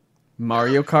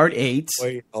 Mario Kart 8,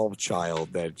 a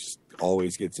child that just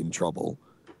always gets in trouble.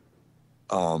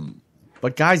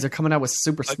 But guys, they're coming out with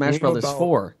Super Smash Brothers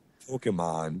 4.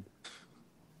 Pokemon,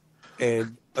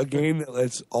 and a game that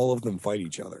lets all of them fight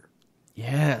each other.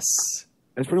 Yes.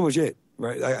 That's pretty much it,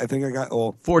 right? I think I got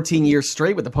 14 years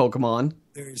straight with the Pokemon.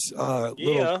 There's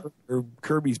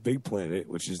Kirby's Big Planet,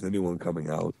 which is the new one coming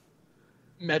out.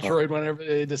 Metroid, whenever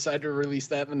they decide to release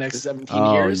that in the next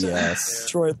 17 years. Yes.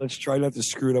 Metroid, let's try not to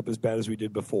screw it up as bad as we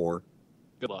did before.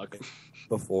 Good luck.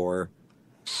 Before.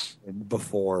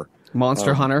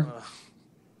 Monster Hunter.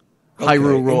 Okay.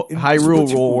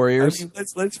 Hyrule Warriors. I mean,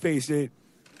 let's face it.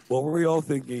 What were we all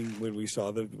thinking when we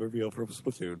saw the reveal from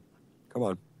Splatoon? Come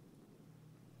on.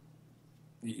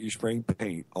 You're spraying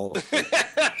paint all over.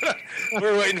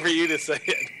 We're waiting for you to say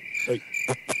it. Like,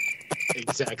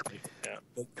 exactly.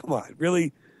 Yeah. Come on,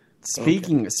 really?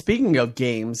 Speaking of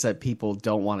games that people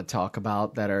don't want to talk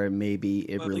about that are maybe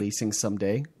releasing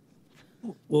someday.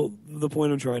 Well, the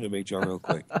point I'm trying to make, John, real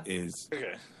quick, is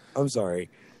I'm sorry.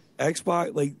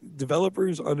 Xbox, like,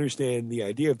 developers understand the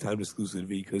idea of time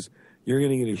exclusivity because you're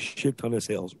going to get a shit ton of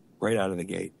sales right out of the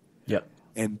gate. Yep.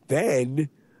 And then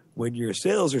when your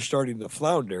sales are starting to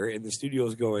flounder and the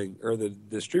studio's going, or the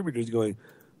distributor's going,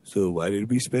 so why did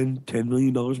we spend $10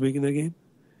 million making that game?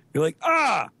 You're like,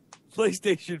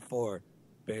 PlayStation 4.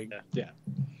 Bang. Yeah.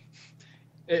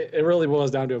 It really boils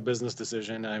down to a business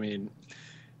decision. I mean,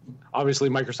 obviously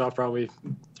Microsoft probably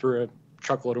threw a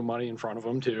truckload of money in front of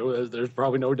them too. There's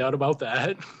probably no doubt about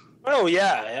that. Oh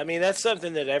yeah, I mean that's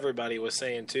something that everybody was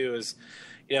saying too. Is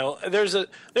you know there was a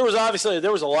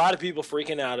lot of people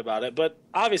freaking out about it, but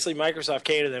obviously Microsoft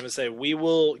came to them and said, "We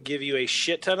will give you a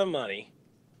shit ton of money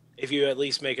if you at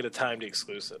least make it a timed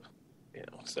exclusive." You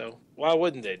know, so why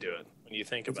wouldn't they do it when you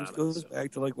think about it? It goes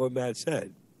back to like what Matt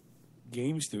said.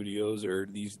 Game studios or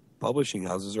these publishing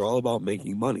houses are all about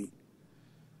making money.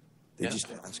 They just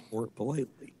ask for it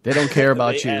politely. They don't care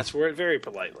about you. They ask for it very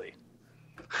politely.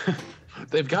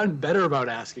 They've gotten better about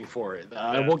asking for it.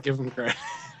 I won't give them credit.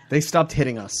 They stopped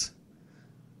hitting us.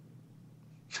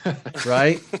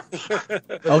 Right?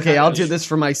 Okay, I'll do this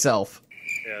for myself.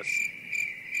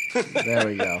 Yes. There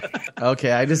we go.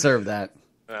 Okay, I deserve that.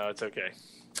 No, it's okay.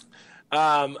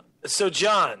 So,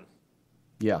 John.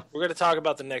 Yeah. We're going to talk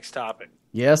about the next topic.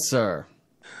 Yes, sir.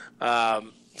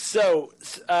 So,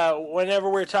 whenever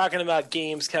we're talking about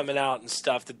games coming out and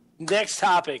stuff, the next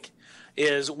topic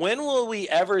is when will we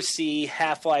ever see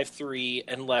Half-Life 3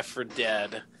 and Left 4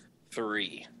 Dead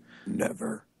 3?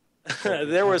 Never.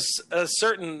 There was a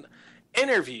certain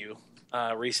interview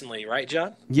recently, right,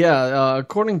 John? Yeah,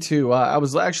 according to, I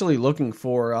was actually looking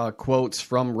for quotes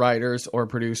from writers or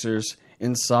producers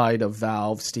inside of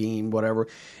Valve, Steam, whatever.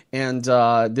 And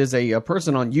there's a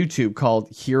person on YouTube called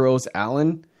Heroes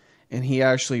Allen. And he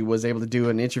actually was able to do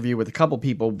an interview with a couple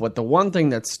people. But the one thing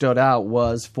that stood out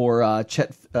was for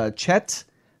Chet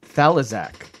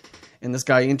Falazak. And this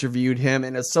guy interviewed him.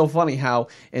 And it's so funny how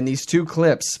in these two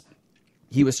clips,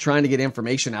 he was trying to get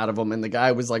information out of him. And the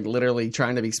guy was like literally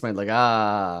trying to be explained like,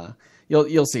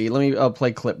 you'll see. Let me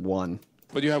play clip 1.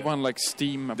 But you have one like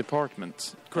Steam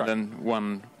department. Correct. And then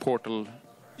one Portal.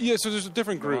 Yeah, so there's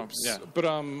different groups. Yeah. But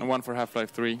and one for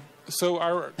Half-Life 3. So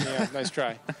nice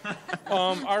try.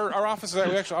 Our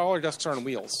offices, all our desks are on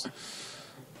wheels,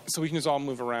 so we can just all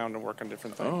move around and work on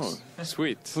different things. Oh,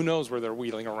 sweet! Who knows where they're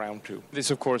wheeling around to? This,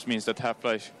 of course, means that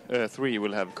Half-Life 3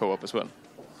 will have co-op as well.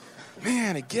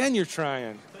 Man, again, you're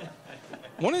trying.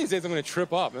 One of these days, I'm going to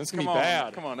trip up, and it's going to be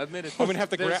bad. Come on, admit it. I'm going to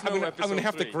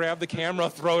have to grab the camera,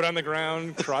 throw it on the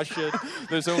ground, crush it.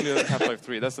 There's only a Half-Life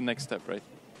 3. That's the next step, right?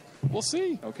 We'll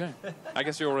see. Okay. I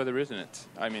guess you already written it.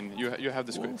 I mean, you have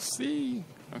the script. We'll see.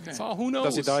 Okay. So who knows?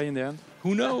 Does he die in the end?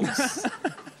 Who knows?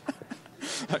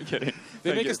 I'm kidding.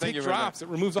 They make us take drops. It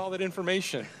removes all that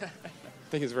information. I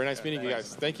think it's very nice meeting you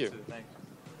guys. Thank you.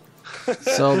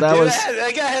 So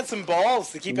that guy had some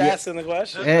balls to keep asking the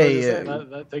question. Hey,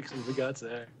 that takes some guts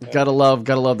there. Gotta love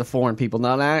the foreign people.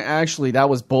 Now, actually, that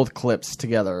was both clips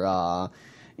together.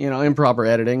 improper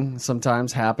editing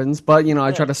sometimes happens, but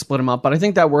I try to split them up. But I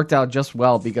think that worked out just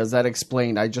well because that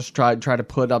explained. I just tried to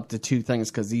put up the two things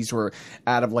because these were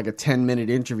out of like a 10-minute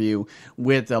interview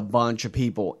with a bunch of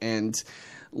people, and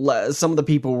some of the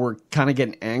people were kind of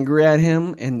getting angry at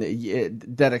him and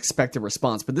that expected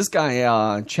response. But this guy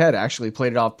Ched actually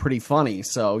played it off pretty funny,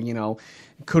 so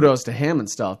kudos to him and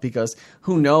stuff, because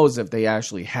who knows if they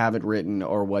actually have it written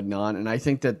or whatnot. And I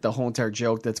think that the whole entire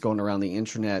joke that's going around the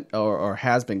internet or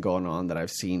has been going on that I've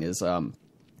seen is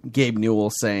Gabe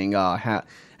Newell saying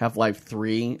Half-Life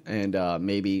 3 and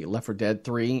maybe Left 4 Dead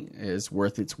 3 is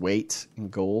worth its weight in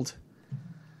gold.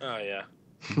 Oh, yeah.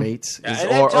 Weight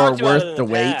or worth the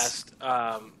weight.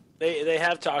 They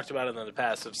have talked about it in the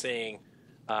past of saying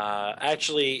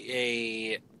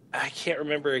I can't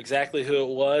remember exactly who it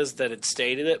was that had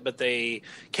stated it, but they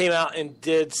came out and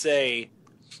did say,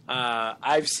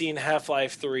 I've seen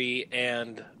Half-Life 3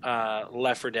 and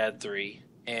Left 4 Dead 3,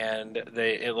 and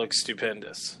it looks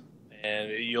stupendous.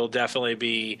 And you'll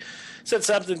definitely said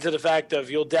something to the fact of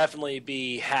you'll definitely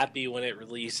be happy when it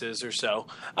releases or so.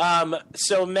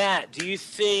 So Matt, do you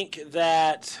think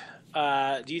that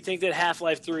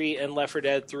Half-Life 3 and Left 4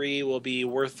 Dead 3 will be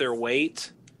worth their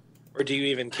weight, or do you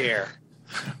even care?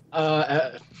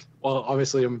 Well,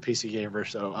 obviously I'm a PC gamer,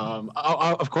 so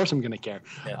of course I'm going to care.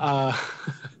 Yeah.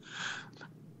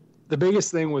 The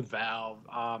biggest thing with Valve,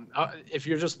 if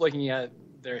you're just looking at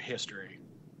their history,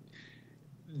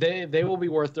 they will be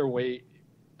worth their weight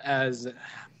as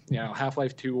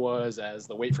Half-Life 2 was, as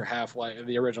the weight for Half-Life,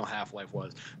 the original Half-Life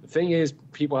was. The thing is,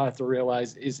 people have to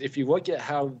realize is if you look at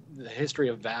how the history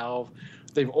of Valve,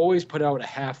 they've always put out a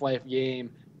Half-Life game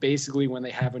basically when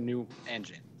they have a new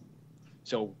engine.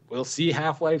 So we'll see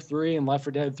Half-Life 3 and Left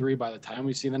 4 Dead 3 by the time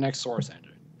we see the next Source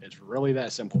engine. It's really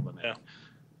that simple to me. Yeah.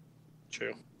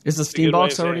 True. Is the Steam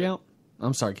box already out?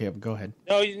 I'm sorry, Caleb. Go ahead.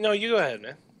 No, you go ahead,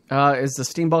 man. Is the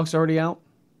Steam box already out?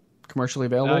 Commercially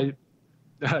available?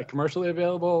 Commercially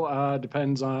available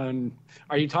depends on.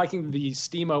 Are you talking the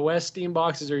Steam OS Steam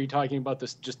boxes, or are you talking about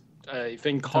this just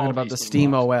thing called? Talking about the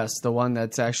Steam OS, the one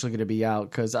that's actually going to be out.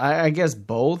 Because I guess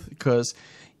both. Because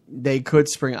they could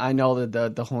spring. I know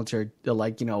that the whole entire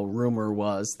rumor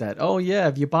was that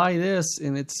if you buy this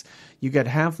and you get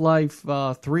Half-Life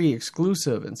 3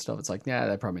 exclusive and stuff. It's like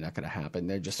that's probably not going to happen.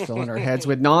 They're just filling our heads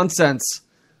with nonsense.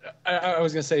 I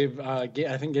was going to say,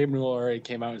 I think Gabe Newell already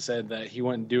came out and said that he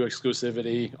wouldn't do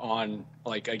exclusivity on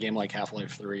like a game like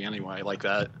Half-Life 3 anyway, like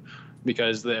that,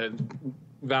 because the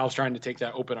Valve's trying to take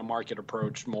that open market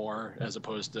approach more as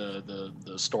opposed to the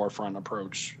storefront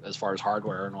approach as far as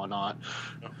hardware and whatnot.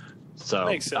 So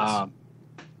makes sense.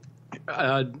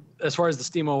 As far as the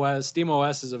Steam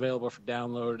OS is available for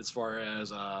download. As far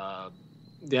as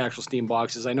the actual Steam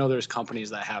boxes, I know there's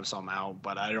companies that have some out,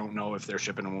 but I don't know if they're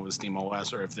shipping them with Steam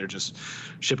OS or if they're just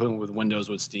shipping with Windows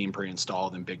with Steam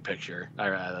pre-installed in big picture.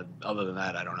 Other than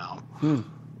that, I don't know.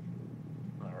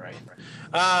 All right.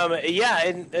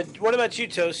 And what about you,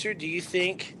 Toaster? Do you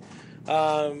think?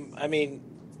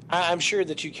 I'm sure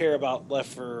that you care about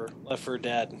Left 4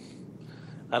 Dead.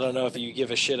 I don't know if you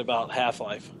give a shit about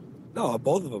Half-Life. No,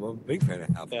 both of them. I'm a big fan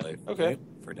of Half-Life. Yeah. Okay.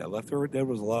 For Dead. Left 4 Dead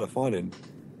was a lot of fun, and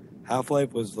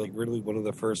Half-Life was like really one of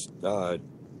the first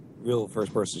real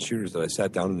first-person shooters that I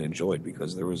sat down and enjoyed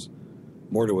because there was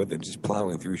more to it than just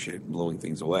plowing through shit and blowing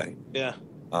things away. Yeah.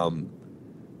 I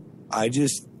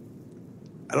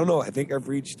don't know. I think I've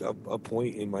reached a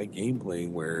point in my gameplay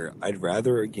where I'd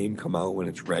rather a game come out when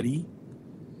it's ready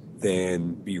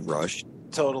than be rushed.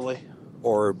 Totally.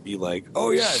 Or be like,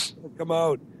 oh yeah, it's going to come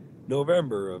out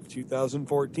November of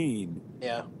 2014.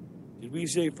 Yeah. Did we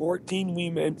say 14?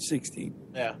 We meant 16.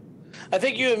 Yeah. I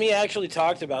think you and me actually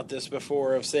talked about this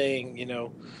before of saying,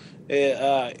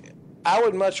 I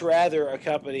would much rather a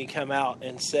company come out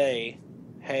and say,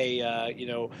 hey,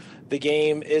 the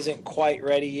game isn't quite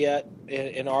ready yet.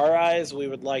 In our eyes, we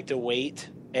would like to wait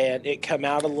and it come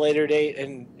out at a later date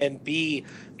and be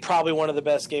probably one of the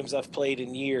best games I've played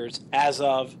in years as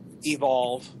of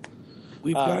Evolve.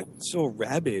 We've gotten so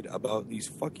rabid about these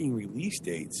fucking release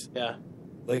dates. Yeah.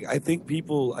 Like, I think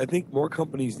more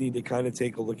companies need to kind of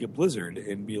take a look at Blizzard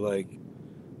and be like,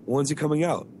 when's it coming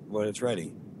out? When it's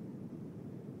ready.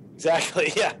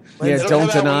 Exactly, yeah. Yeah,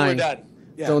 don't deny.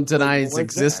 Yeah, don't deny like, its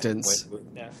existence.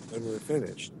 When we're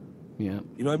finished. Yeah.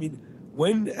 You know what I mean?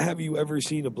 When have you ever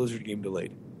seen a Blizzard game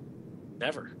delayed?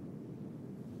 Never.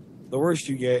 The worst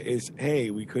you get is,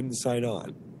 hey, we couldn't sign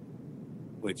on.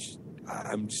 Which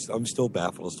I'm still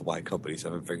baffled as to why companies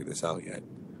haven't figured this out yet.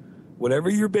 Whatever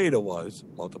your beta was,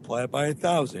 multiply it by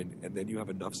 1,000, and then you have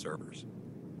enough servers.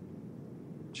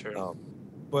 Sure.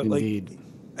 But Indeed.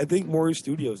 I think more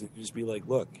studios would just be like,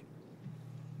 look,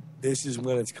 this is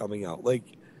when it's coming out. Like,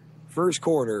 first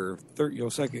quarter, third,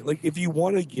 second. Like, if you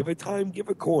want to give it time, give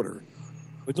a quarter.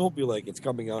 But don't be like, it's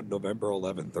coming out November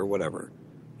 11th or whatever.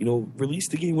 Release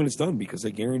the game when it's done, because I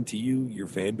guarantee you your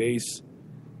fan base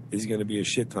is going to be a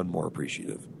shit ton more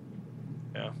appreciative.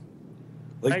 Yeah.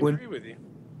 Like I agree with you.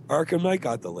 Arkham Knight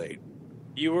got delayed.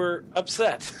 You were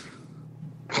upset.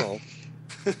 Well,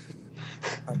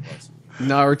 I was.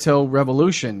 Naruto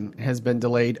Revolution has been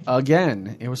delayed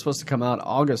again. It was supposed to come out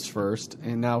August 1st,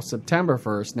 and now September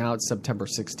 1st. Now it's September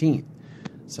 16th.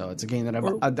 So it's a game that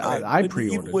I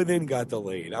pre-ordered. Evil Within got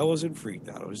delayed. I wasn't freaked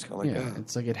out. I was just kind of like,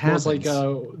 it's like it happens. Well, it's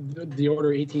like the Order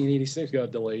 1886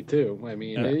 got delayed too. I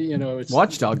mean, it's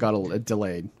Watchdog got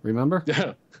delayed. Remember?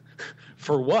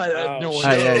 For what? No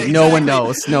one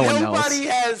knows. No one knows. Nobody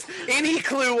has any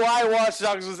clue why Watch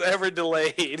Dogs was ever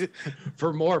delayed.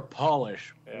 For more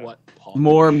polish. Yeah. What polish?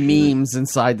 More memes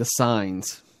inside the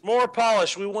signs. More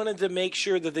polish. We wanted to make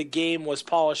sure that the game was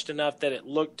polished enough that it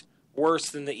looked worse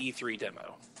than the E3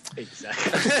 demo.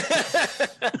 Exactly.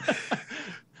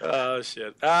 Oh,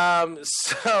 shit.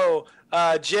 So,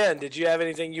 Jen, did you have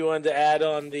anything you wanted to add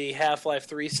on the Half-Life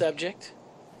 3 subject?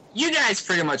 You guys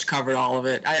pretty much covered all of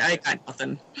it. I got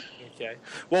nothing. Okay.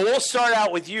 Well, we'll start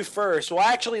out with you first. Well,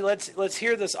 actually, let's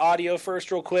hear this audio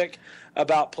first real quick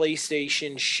about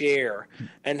PlayStation Share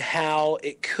and how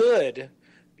it could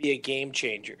be a game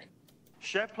changer.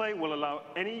 SharePlay will allow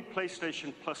any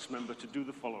PlayStation Plus member to do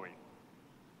the following.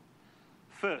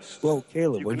 First, well,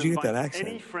 Caleb, where'd you get that accent?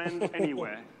 Any friend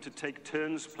anywhere to take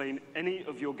turns playing any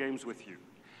of your games with you,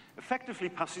 effectively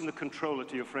passing the controller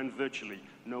to your friend virtually,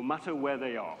 no matter where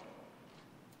they are.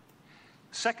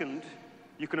 Second,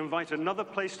 you can invite another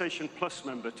PlayStation Plus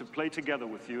member to play together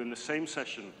with you in the same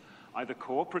session, either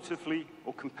cooperatively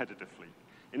or competitively.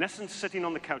 In essence, sitting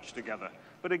on the couch together,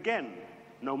 but again,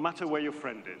 no matter where your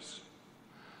friend is.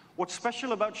 What's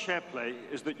special about SharePlay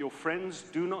is that your friends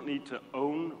do not need to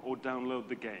own or download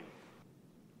the game.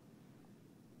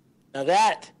 Now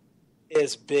that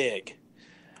is big.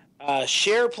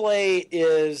 SharePlay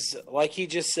is, like he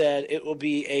just said, it will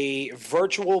be a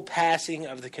virtual passing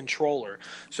of the controller.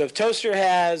 So if Toaster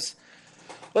has,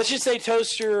 let's just say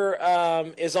Toaster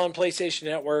is on PlayStation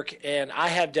Network and I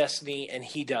have Destiny and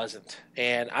he doesn't,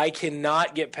 and I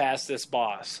cannot get past this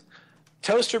boss.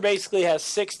 Toaster basically has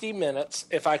 60 minutes.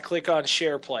 If I click on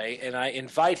SharePlay and I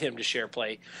invite him to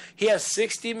SharePlay, he has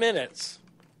 60 minutes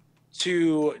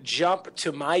to jump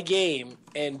to my game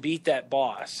and beat that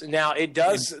boss. Now, it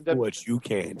does... what you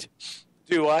can't.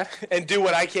 Do what? And do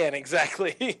what I can,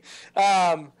 exactly.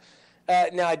 Now,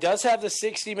 it does have the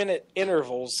 60-minute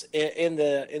intervals in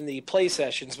the play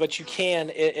sessions, but you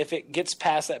can, if it gets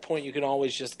past that point, you can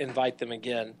always just invite them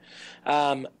again.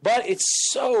 But it's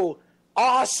so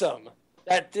awesome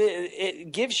that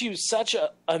it gives you such an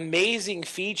amazing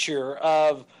feature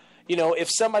of, if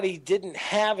somebody didn't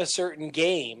have a certain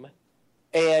game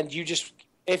and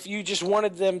if you just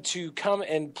wanted them to come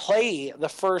and play the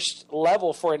first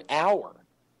level for an hour,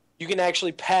 you can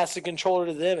actually pass the controller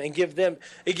to them and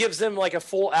it gives them like a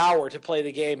full hour to play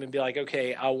the game and be like,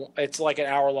 okay, it's like an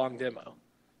hour-long demo.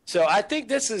 So I think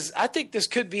this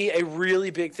could be a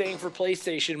really big thing for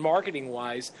PlayStation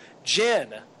marketing-wise.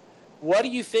 Jen, what do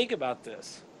you think about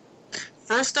this?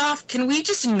 First off, can we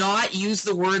just not use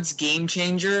the words game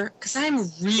changer? Because I'm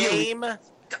really game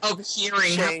of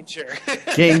hearing changer.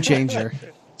 Game changer.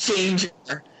 Changer.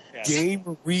 Yes.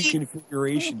 Game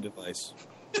reconfiguration device.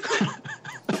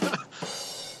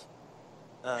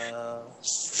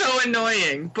 So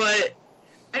annoying, but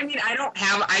I mean, I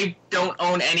don't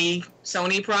own any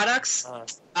Sony products. Well,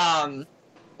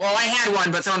 I had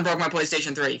one, but someone broke my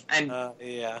PlayStation 3, and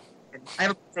yeah. I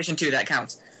have a PlayStation 2 that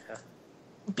counts. Yeah.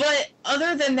 But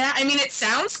other than that, I mean, it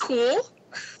sounds cool.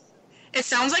 It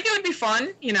sounds like it would be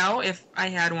fun, if I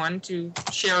had one to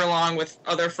share along with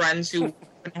other friends who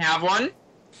have one.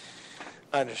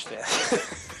 I understand.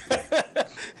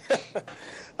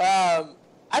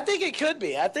 I think it could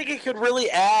be. I think it could really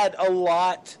add a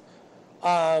lot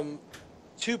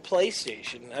to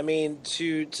PlayStation. I mean,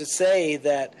 to say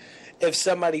that if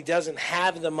somebody doesn't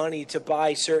have the money to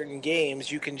buy certain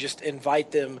games, you can just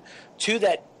invite them to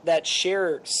that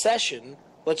share session.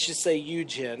 Let's just say you,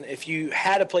 Jen, if you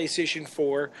had a PlayStation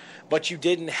 4, but you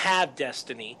didn't have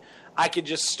Destiny, I could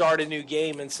just start a new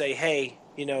game and say, hey,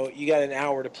 you got an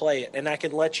hour to play it, and I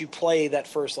can let you play that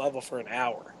first level for an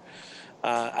hour.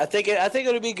 I think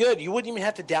it would be good. You wouldn't even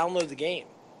have to download the game.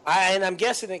 And I'm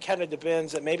guessing it kind of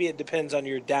depends. Maybe it depends on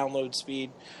your download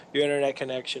speed, your internet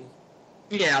connection.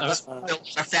 Yeah, that's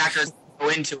a factor to go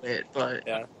into it. But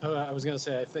yeah, I was going to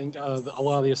say, I think a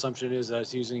lot of the assumption is that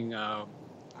it's using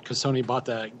because Sony bought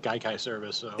the Gaikai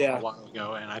service a while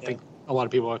ago, and I think a lot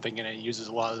of people are thinking it uses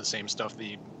a lot of the same stuff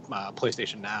the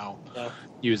PlayStation Now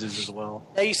uses as well.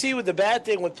 Now, you see, with the bad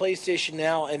thing with PlayStation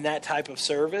Now and that type of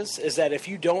service is that if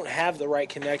you don't have the right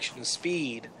connection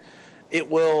speed, it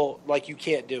will, like, you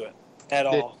can't do it at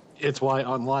all. It's why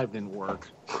OnLive didn't work.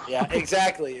 Yeah,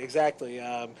 exactly.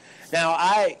 Now,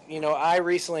 I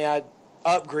recently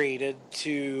upgraded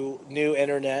to new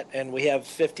internet, and we have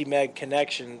 50 meg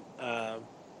connection,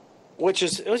 which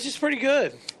it was just pretty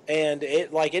good. And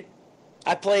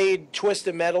I played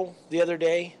Twisted Metal the other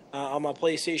day on my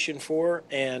PlayStation 4,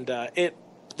 and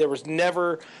there was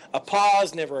never a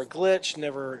pause, never a glitch,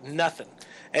 never nothing.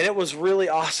 And it was really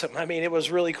awesome. I mean, it was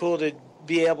really cool to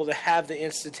be able to have the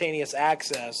instantaneous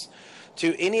access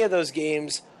to any of those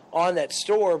games on that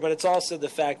store, but it's also the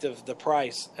fact of the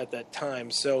price at that time.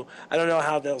 So I don't know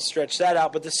how they'll stretch that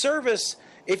out. But the service,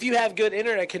 if you have good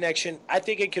internet connection, I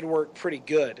think it could work pretty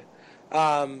good.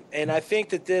 And I think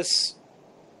that this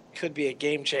could be a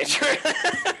game changer.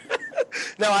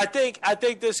 No, I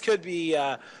think this could be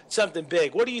something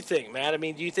big. What do you think, Matt? I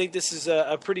mean, do you think this is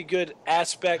a pretty good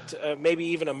aspect, maybe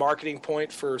even a marketing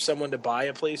point for someone to buy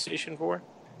a PlayStation 4?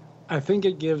 I think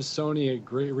it gives Sony a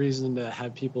great reason to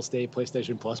have people stay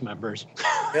PlayStation Plus members.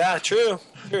 Yeah, true.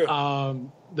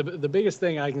 The biggest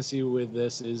thing I can see with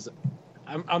this is,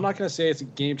 I'm not going to say it's a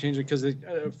game changer because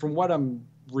from what I'm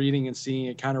reading and seeing,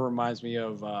 it kind of reminds me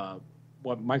of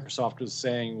what Microsoft was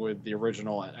saying with the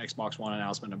original Xbox One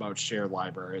announcement about shared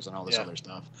libraries and all this other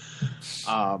stuff.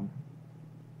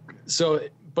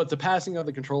 But the passing of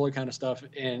the controller kind of stuff,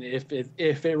 and if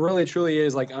it really truly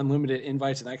is like unlimited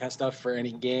invites and that kind of stuff for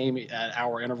any game at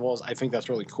hour intervals, I think that's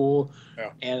really cool.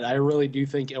 Yeah. And I really do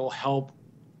think it will help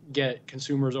get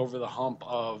consumers over the hump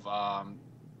of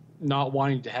not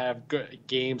wanting to have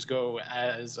games go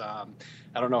as I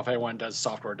don't know if anyone does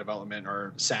software development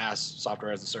or SaaS,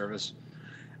 software as a service.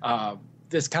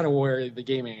 This kind of where the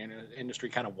gaming industry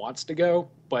kind of wants to go,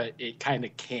 but it kind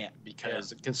of can't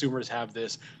because consumers have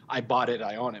this "I bought it,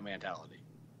 I own it" mentality.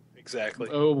 Exactly.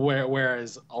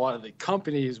 Whereas a lot of the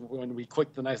companies, when we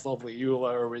click the nice lovely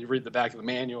EULA or we read the back of the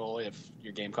manual, if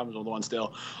your game comes with one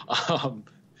still,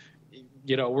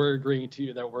 we're agreeing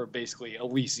to that we're basically a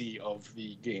leasee of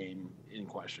the game in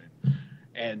question.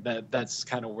 And that's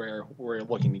kind of where we're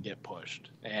looking to get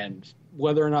pushed. And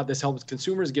whether or not this helps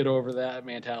consumers get over that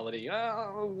mentality,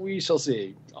 we shall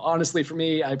see. Honestly, for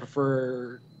me, I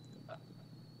prefer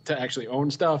to actually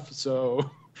own stuff. So,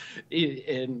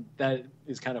 and that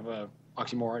is kind of a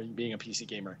oxymoron being a PC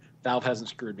gamer. Valve hasn't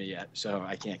screwed me yet, so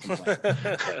I can't complain.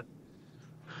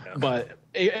 But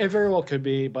it very well could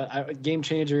be. But game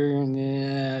changer,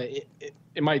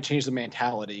 it might change the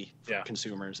mentality for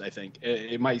consumers. I think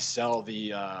it might sell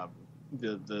the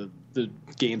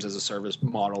games as a service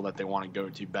model that they want to go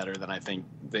to better than I think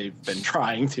they've been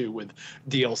trying to with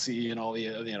DLC and all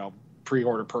the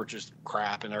pre-order purchase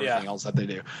crap and everything else that they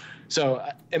do. So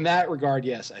in that regard,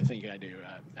 yes, I think I do.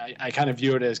 I kind of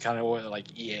view it as kind of like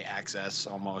EA Access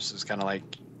almost. It's kind of like,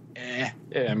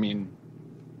 I mean,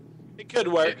 it could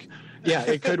work.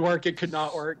 It could work. It could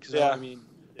not work. So I mean.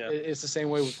 Yeah. It's the same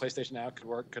way with PlayStation Now. It could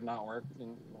work, could not work.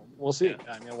 And we'll see.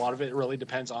 I mean, a lot of it really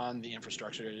depends on the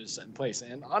infrastructure that is set in place.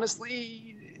 And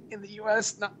honestly, in the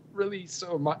U.S., not really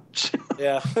so much.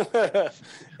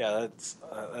 That's.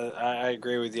 I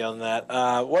agree with you on that.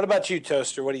 What about you,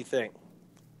 Toaster? What do you think?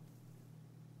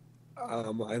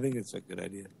 I think it's a good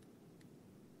idea.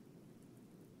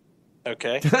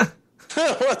 Okay.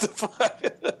 What the fuck?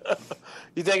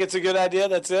 You think it's a good idea?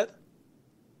 That's it?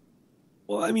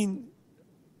 Well, I mean,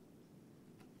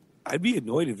 I'd be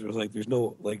annoyed if there's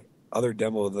no other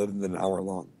demo other than an hour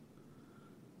long.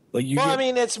 I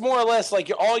mean, it's more or less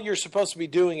like all you're supposed to be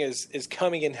doing is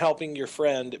coming and helping your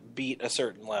friend beat a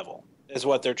certain level. Is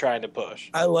what they're trying to push.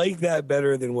 I like that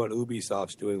better than what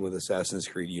Ubisoft's doing with Assassin's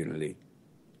Creed Unity.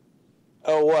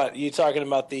 Oh, what? You talking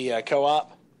about the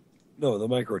co-op? No, the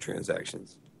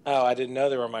microtransactions. Oh, I didn't know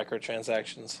there were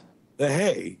microtransactions.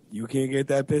 Hey, you can't get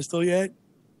that pistol yet?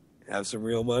 Have some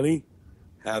real money?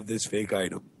 Have this fake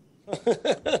item.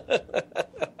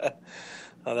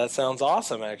 Oh, that sounds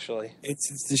awesome, actually.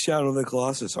 It's the Shadow of the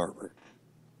Colossus armor.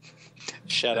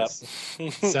 Shut up.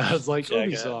 Sounds like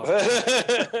Ubisoft.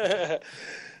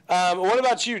 What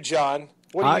about you, John?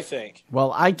 What do you think?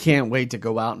 Well, I can't wait to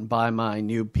go out and buy my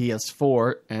new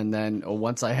PS4, and then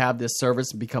once I have this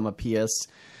service, become a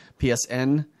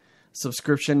PSN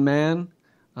subscription man.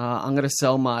 I'm going to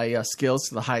sell my skills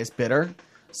to the highest bidder.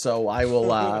 So I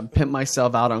will pimp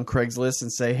myself out on Craigslist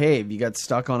and say, hey, if you got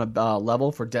stuck on a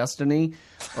level for Destiny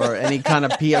or any kind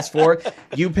of PS4,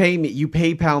 you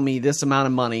PayPal me this amount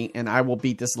of money, and I will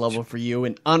beat this level for you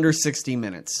in under 60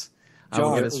 minutes.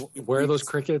 John, where are those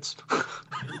crickets?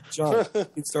 John, you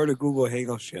can start a Google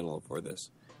Hangouts channel for this.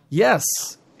 Yes.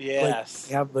 Yes.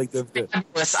 Have like the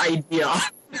Fabulous idea.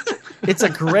 It's a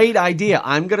great idea.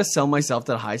 I'm going to sell myself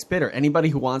to the highest bidder. Anybody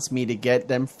who wants me to get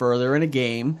them further in a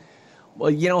game,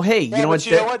 well, hey, you know what?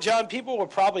 You know what, John? People will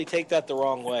probably take that the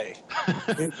wrong way.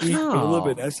 A little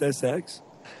bit SSX.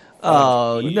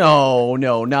 Oh,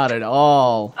 no, not at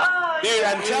all. Dude,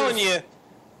 I'm telling you,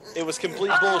 it was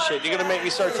complete bullshit. You're going to make me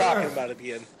start talking about it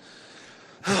again.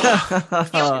 Suck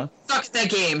at that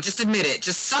game. Just admit it.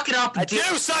 Just suck it up. I do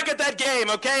suck at that game,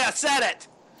 okay? I said it.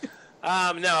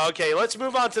 No, okay. Let's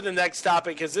move on to the next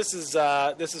topic because this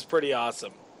is pretty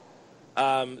awesome.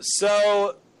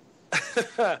 So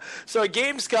at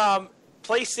Gamescom,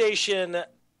 PlayStation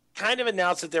kind of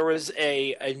announced that there was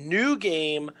a new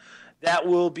game that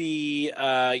will be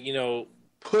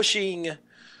pushing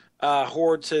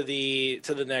Horde to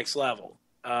the next level.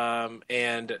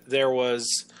 And there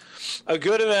was a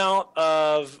good amount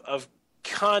of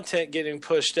content getting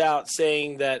pushed out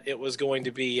saying that it was going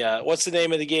to be what's the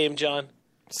name of the game, John?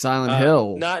 Silent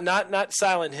Hill. Not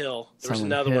Silent Hill. There's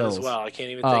another one as well. I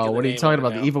can't even think of the name. What are you talking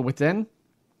about? The Evil Within?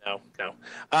 No.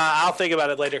 I'll think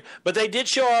about it later. But they did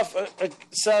show off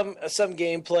some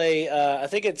gameplay. I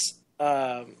think it's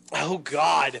oh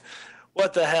God.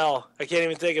 What the hell? I can't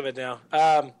even think of it now.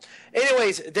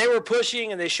 Anyways, they were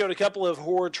pushing, and they showed a couple of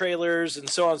horror trailers and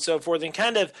so on and so forth, and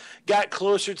kind of got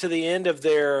closer to the end of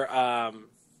their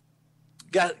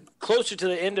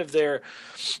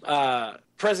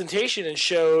presentation and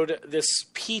showed this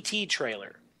PT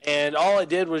trailer. And all it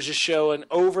did was just show an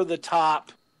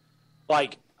over-the-top,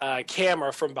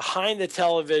 camera from behind the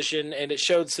television, and it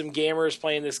showed some gamers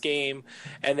playing this game,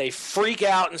 and they freak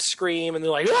out and scream, and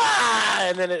they're like, ah!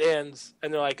 And then it ends,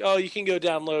 and they're like, oh, you can go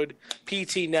download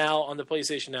PT now on the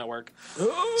PlayStation Network.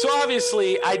 So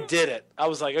obviously, I did it. I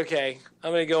was like, okay,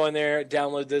 I'm going to go in there,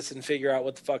 download this, and figure out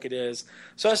what the fuck it is.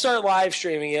 So I started live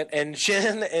streaming it, and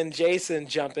Jen and Jason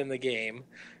jump in the game.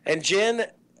 And Jen,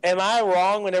 am I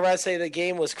wrong whenever I say the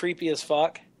game was creepy as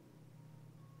fuck?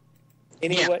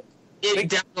 Anyway. Yeah.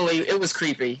 It was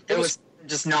creepy. It was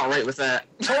just not right with that.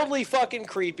 Totally fucking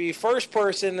creepy. First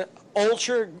person,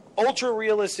 ultra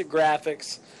realistic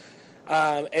graphics.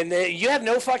 And you have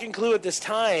no fucking clue at this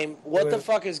time what the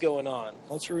fuck is going on.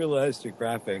 Ultra realistic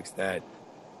graphics that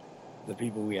the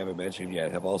people we haven't mentioned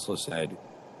yet have also said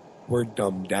we're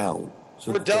dumbed down.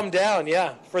 So we're dumbed down,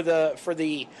 yeah, for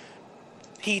the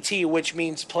PT, which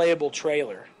means playable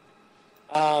trailer.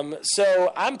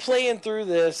 So I'm playing through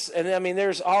this, and I mean,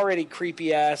 there's already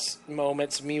creepy ass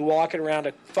moments. Me walking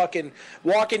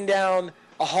down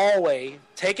a hallway,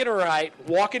 taking a right,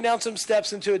 walking down some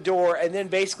steps into a door, and then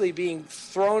basically being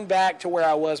thrown back to where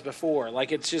I was before.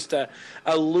 Like it's just a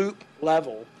loop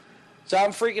level. So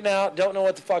I'm freaking out, don't know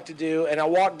what the fuck to do, and I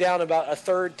walk down about a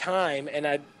third time, and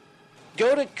I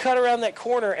go to cut around that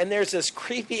corner, and there's this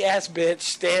creepy ass bitch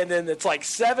standing that's like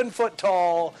 7 foot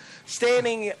tall,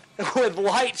 standing with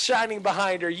light shining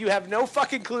behind her. You have no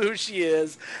fucking clue who she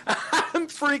is. I'm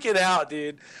freaking out,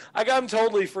 dude. I'm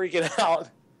totally freaking out.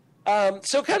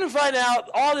 So kind of find out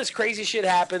all this crazy shit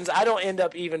happens. I don't end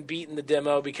up even beating the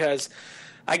demo because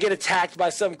I get attacked by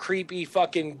some creepy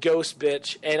fucking ghost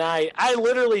bitch, and I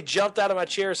literally jumped out of my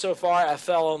chair so far I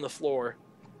fell on the floor.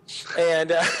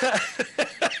 And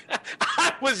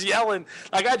I was yelling.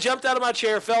 Like, I jumped out of my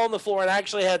chair, fell on the floor, and I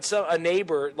actually had a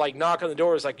neighbor, knock on the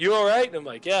door. It's like, you all right? And I'm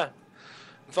like, yeah,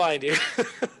 I'm fine, dude.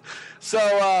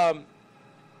 So,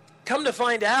 come to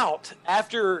find out,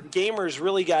 after gamers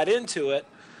really got into it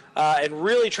and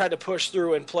really tried to push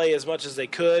through and play as much as they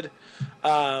could,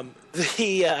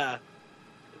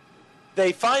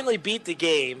 they finally beat the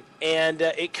game, and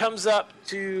it comes up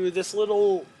to this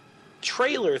little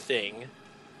trailer thing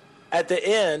at the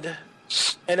end,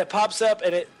 and it pops up,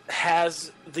 and it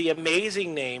has the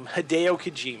amazing name Hideo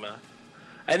Kojima,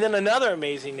 and then another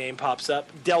amazing name pops up,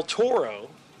 Del Toro,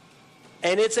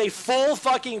 and it's a full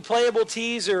fucking playable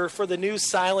teaser for the new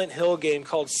Silent Hill game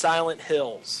called Silent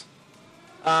Hills.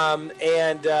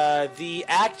 And the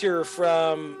actor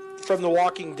from The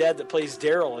Walking Dead that plays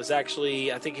Daryl is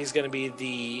actually, I think he's going to be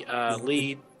the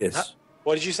lead. Yes.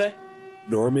 What did you say?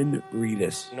 Norman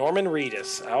Reedus. Norman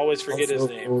Reedus. I always forget his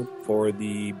name. For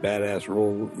the badass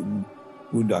role in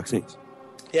Boondock Saints.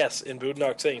 Yes, in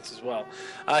Boondock Saints as well.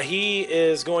 He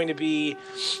is going to be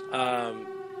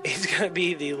he's going to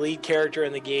be the lead character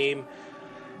in the game.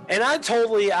 And I'm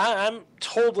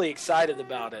totally excited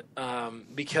about it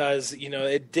because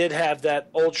it did have that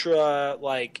ultra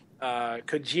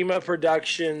Kojima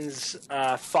Productions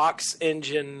Fox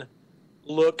engine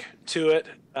look to it.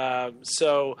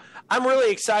 So I'm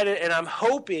really excited, and I'm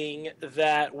hoping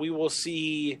that we will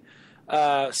see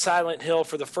Silent Hill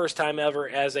for the first time ever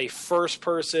as a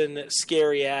first-person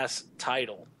scary-ass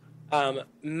title.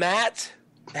 Matt,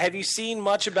 have you seen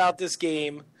much about this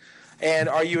game? And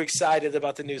are you excited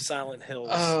about the new Silent Hills?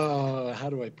 Oh, how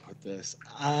do I put this?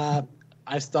 I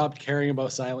stopped caring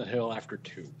about Silent Hill after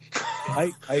 2.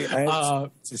 I had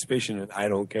suspicion that I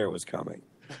don't care what's coming.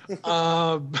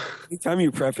 Anytime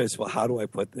you preface, well, how do I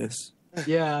put this?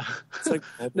 Yeah. It's like,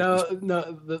 no.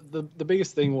 The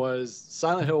biggest thing was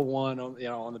Silent Hill 1, on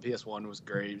the PS1 was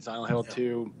great. Silent Hill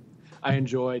 2, I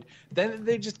enjoyed. Then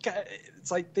they just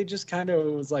kind of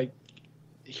was like,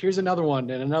 here's another one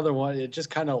and another one. It just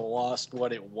kind of lost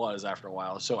what it was after a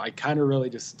while. So I kind of really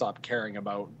just stopped caring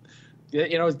about.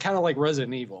 It's kind of like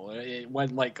Resident Evil. It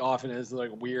went off in this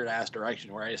weird ass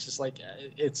direction where it's just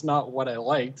it's not what I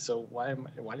liked. So why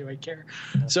do I care?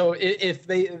 So if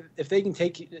they can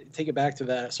take it back to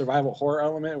that survival horror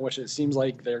element, which it seems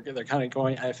like they're kind of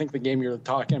going. I think the game you're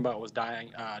talking about was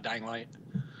Dying Light.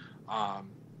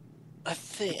 I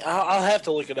think I'll have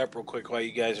to look it up real quick while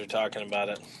you guys are talking about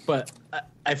it. But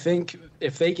I think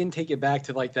if they can take it back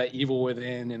to that Evil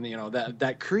Within and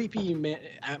that creepy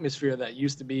atmosphere that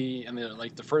used to be in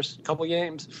the first couple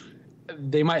games,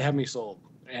 they might have me sold.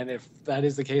 And if that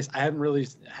is the case, I haven't really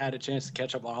had a chance to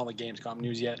catch up on all the Gamescom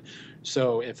news yet.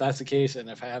 So if that's the case,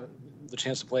 and if I have the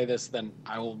chance to play this, then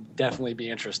I will definitely be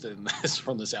interested in this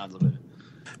from the sounds of it.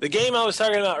 The game I was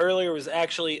talking about earlier was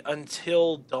actually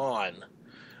Until Dawn,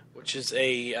 which is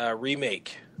a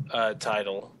remake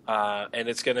title, and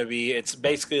it's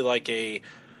basically like a.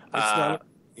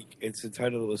 It's a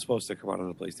title that was supposed to come out on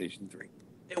the PlayStation 3.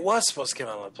 It was supposed to come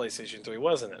out on the PlayStation 3,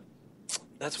 wasn't it?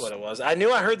 That's what it was. I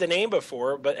knew I heard the name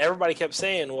before, but everybody kept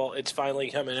saying, well, it's finally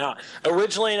coming out.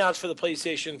 Originally announced for the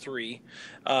PlayStation 3,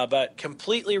 but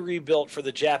completely rebuilt for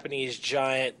the Japanese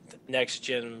Giant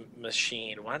next-gen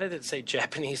machine. Why did it say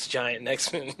Japanese Giant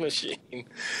next-gen machine?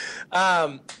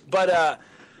 But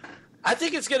I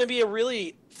think it's going to be a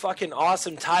really fucking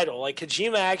awesome title.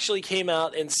 Kojima actually came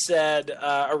out and said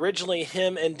originally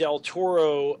him and Del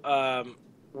Toro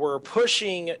were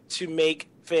pushing to make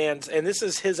fans, and this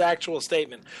is his actual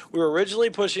statement, we were originally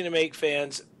pushing to make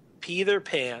fans pee their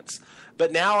pants,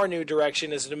 but now our new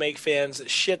direction is to make fans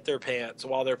shit their pants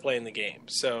while they're playing the game.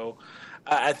 So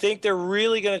I think they're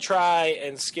really going to try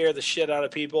and scare the shit out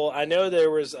of people. I know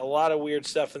there was a lot of weird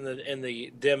stuff in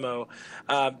the demo.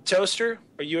 Toaster,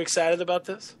 are you excited about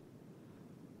this?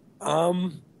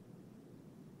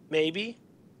 Maybe.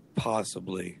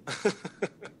 Possibly.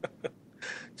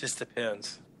 Just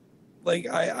depends.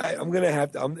 I'm gonna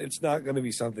have to. It's not gonna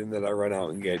be something that I run out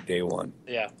and get day one.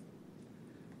 Yeah.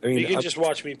 I mean, you can just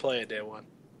watch me play it day one.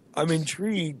 I'm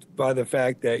intrigued by the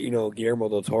fact that Guillermo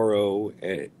del Toro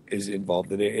is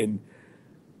involved in it, and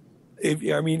if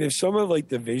some of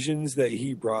the visions that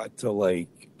he brought to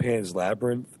Pan's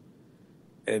Labyrinth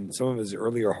and some of his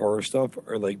earlier horror stuff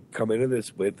are come into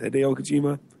this with Hideo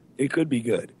Kojima, it could be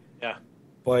good. Yeah.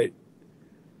 But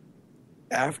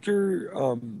after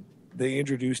they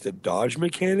introduced a dodge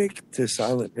mechanic to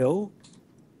Silent Hill,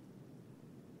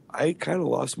 I kind of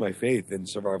lost my faith in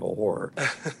survival horror.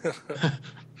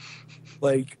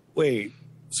 Wait,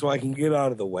 so I can get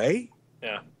out of the way?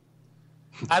 Yeah.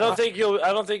 I don't think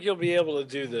you'll be able to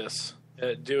do this.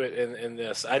 Do it in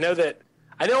this. I know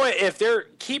if they're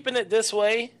keeping it this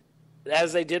way,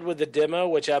 as they did with the demo,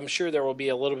 which I'm sure there will be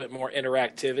a little bit more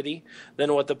interactivity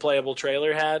than what the playable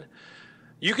trailer had.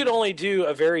 You can only do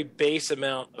a very base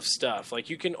amount of stuff.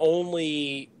 You can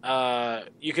only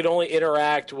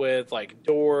interact with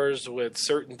doors, with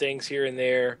certain things here and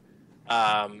there,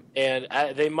 and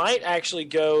they might actually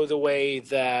go the way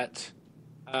that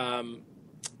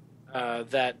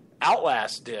that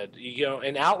Outlast did.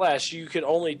 In Outlast, you could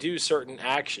only do certain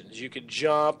actions. You could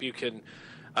jump, you can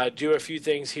do a few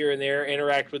things here and there,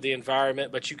 interact with the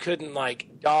environment, but you couldn't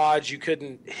dodge, you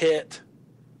couldn't hit,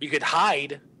 you could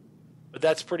hide. But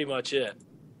that's pretty much it.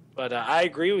 But I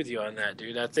agree with you on that,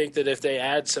 dude. I think that if they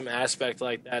add some aspect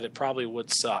like that, it probably would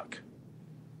suck.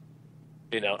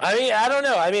 I don't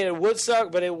know. It would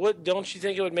suck, but it would. Don't you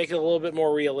think it would make it a little bit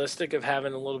more realistic of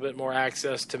having a little bit more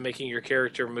access to making your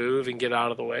character move and get out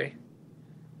of the way?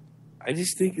 I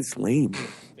just think it's lame.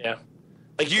 Yeah.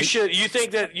 You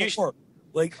think that you should.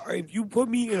 If you put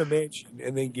me in a mansion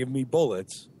and then give me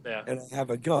bullets, yeah, and I have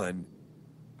a gun,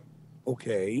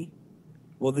 okay.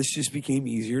 Well, this just became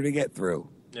easier to get through.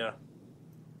 Yeah.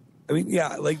 I mean,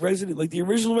 yeah, like the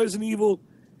original Resident Evil,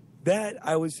 that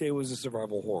I would say was a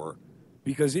survival horror,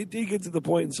 because it did get to the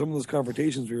point in some of those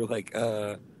confrontations where you're like,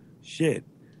 shit.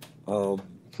 Well,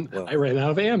 I ran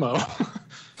out of ammo.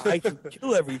 I can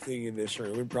kill everything in this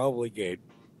room and probably get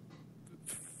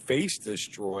face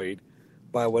destroyed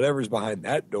by whatever's behind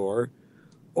that door.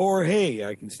 Or, hey,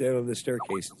 I can stand on this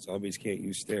staircase and zombies can't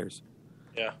use stairs.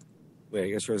 Yeah. Wait, I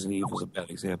guess Resident Evil is a bad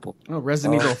example. Oh,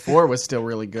 Resident Evil 4 was still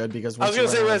really good because I was going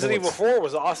to say Resident Evil 4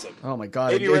 was awesome. Oh my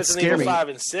god, maybe Resident Evil 5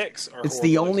 and 6 are It's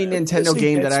the only Nintendo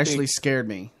game that actually scared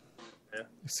me.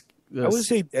 I would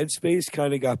say Dead Space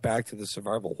kind of got back to the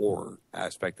survival horror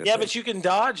aspect of it. Yeah, but you can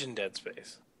dodge in Dead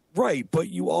Space. Right, but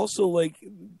you also, like,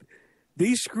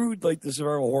 they screwed, like, the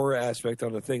survival horror aspect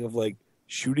on the thing of, like,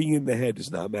 shooting in the head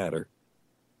does not matter.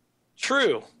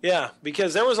 True, yeah,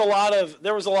 because there was a lot of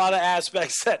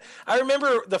aspects that I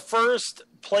remember the first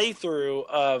playthrough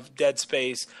of Dead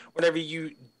Space. Whenever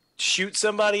you shoot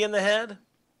somebody in the head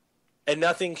and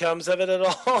nothing comes of it at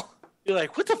all, you're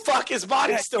like, "What the fuck is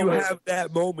body still?" You have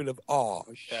that moment of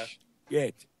shit.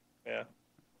 Yeah,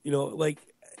 you know, like,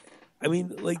 I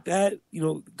mean, like that. You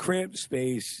know, cramped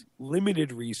space,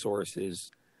 limited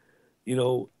resources. You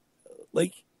know,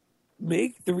 like,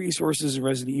 make the resources in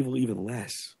Resident Evil even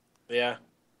less. Yeah.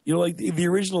 You know, like the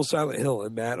original Silent Hill,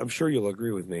 and Matt, I'm sure you'll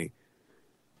agree with me.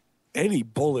 Any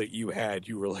bullet you had,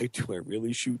 you were like, do I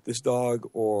really shoot this dog,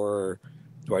 or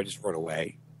do I just run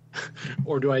away?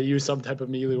 Or do I use some type of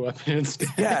melee weapon instead?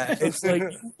 Yeah, it's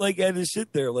like I had to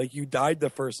sit there, like, you died the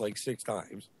first, like, 6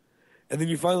 times. And then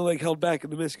you finally, like, held back in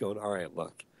the mist going, all right,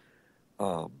 look,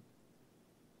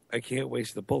 I can't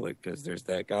waste the bullet because there's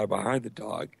that guy behind the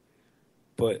dog.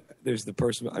 But there's the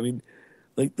person, I mean,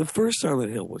 like, the first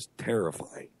Silent Hill was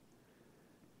terrifying.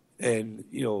 And,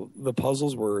 you know, the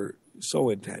puzzles were so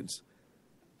intense.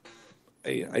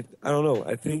 I don't know.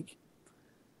 I think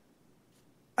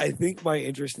my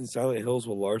interest in Silent Hills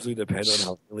will largely depend on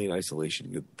how Alien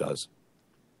Isolation does.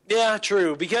 Yeah,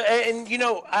 true. Because, and you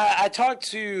know, I talked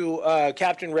to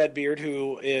Captain Redbeard,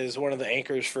 who is one of the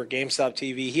anchors for GameStop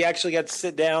TV. He actually got to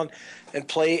sit down and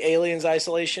play Aliens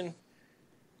Isolation.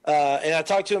 And I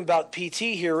talked to him about PT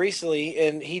here recently,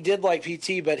 and he did like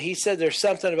PT, but he said there's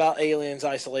something about Aliens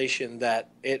Isolation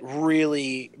that it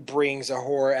really brings a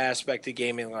horror aspect to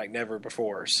gaming like never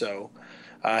before. So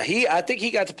I think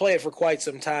he got to play it for quite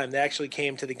some time. They actually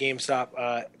came to the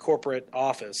GameStop corporate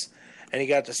office, and he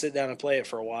got to sit down and play it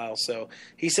for a while. So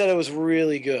he said it was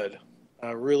really good.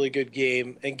 A really good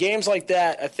game. And games like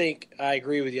that, I think I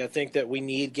agree with you. I think that we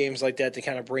need games like that to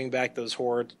kind of bring back those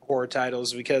horror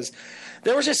titles, because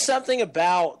there was just something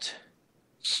about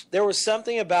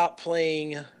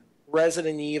playing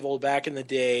Resident Evil back in the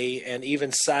day, and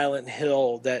even Silent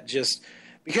Hill, that just,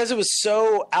 because it was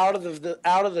so out of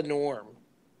the norm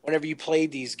whenever you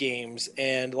played these games.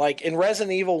 And like in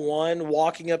Resident Evil 1,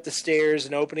 walking up the stairs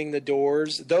and opening the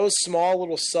doors, those small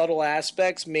little subtle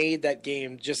aspects made that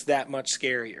game just that much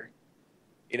scarier.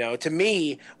 You know, to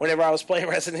me, whenever I was playing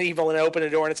Resident Evil and I open a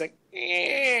door and it's like,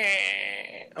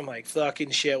 I'm like,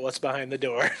 fucking shit, what's behind the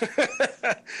door?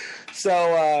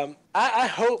 So I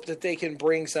hope that they can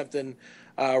bring something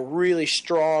really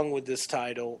strong with this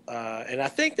title. And I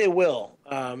think they will.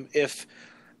 If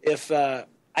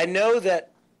I know that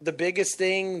the biggest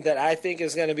thing that I think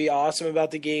is going to be awesome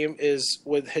about the game is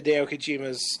with Hideo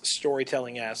Kojima's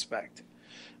storytelling aspect.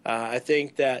 I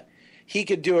think that he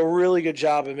could do a really good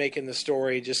job of making the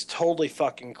story just totally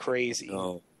fucking crazy.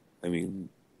 No, I mean,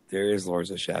 there is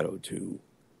Lords of Shadow 2.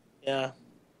 Yeah,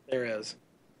 there is.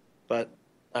 But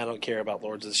I don't care about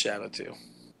Lords of Shadow 2.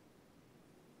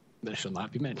 That shall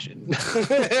not be mentioned.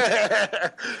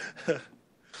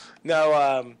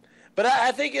 No, but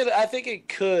I think it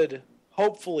could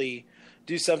hopefully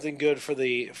do something good for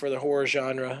the horror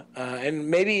genre, and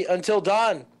maybe Until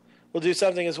Dawn will do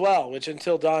something as well. Which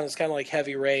Until Dawn is kind of like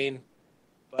Heavy Rain,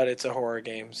 but it's a horror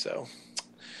game. So,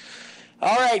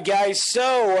 all right, guys.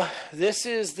 So this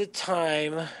is the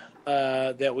time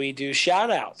that we do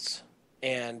shout-outs,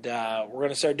 and we're going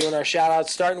to start doing our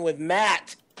shout-outs, starting with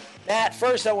Matt. Matt,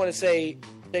 first I want to say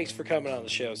thanks for coming on the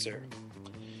show, sir.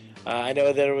 I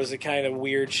know that it was a kind of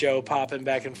weird show popping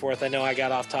back and forth. I know I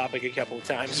got off topic a couple of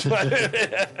times. But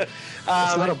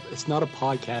it's not a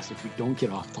podcast if we don't get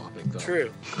off topic, though.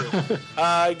 True.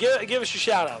 Give us your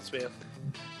shout-outs, man.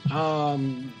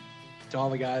 To all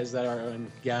the guys that are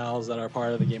and gals that are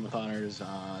part of the Gameaholics,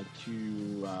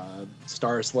 to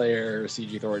Star Slayer,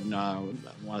 CG Thornton, I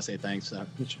want to say thanks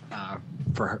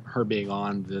for her being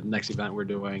on the next event we're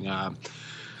doing.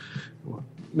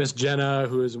 Miss Jenna,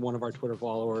 who is one of our Twitter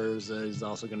followers, is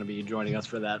also going to be joining us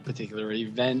for that particular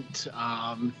event.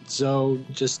 So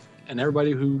just and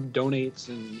everybody who donates,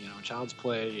 and Child's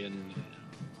Play and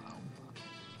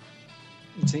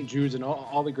St. Jude's and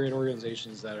all the great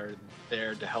organizations that are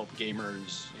there to help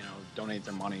gamers, donate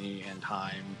their money and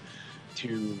time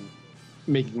to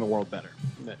making the world better.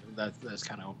 That's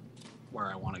kind of where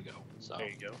I want to go. So there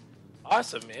you go.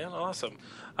 Awesome, man. Awesome.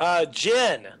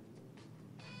 Jen,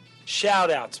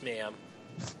 shout outs, ma'am.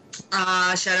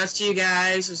 Shout outs to you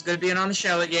guys. It was good being on the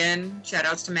show again. Shout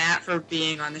outs to Matt for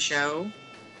being on the show.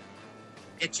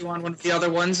 Get you on one of the other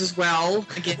ones as well.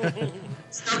 Again.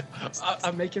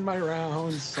 I'm making my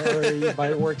rounds. Sorry,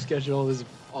 my work schedule is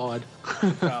odd.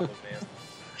 No problem, man.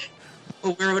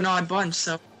 Well, we're an odd bunch,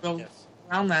 so we'll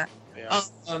around that. Yeah.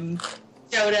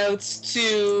 Shout outs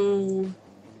to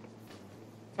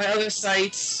my other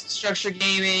sites, Structure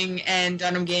Gaming and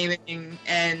Dunham Gaming,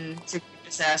 and to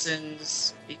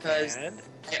Assassins, because I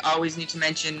always need to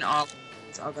mention all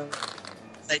these other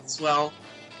sites as well.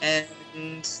 And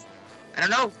I don't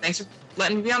know. Thanks for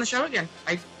letting me be on the show again.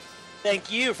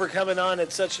 Thank you for coming on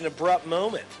at such an abrupt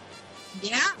moment.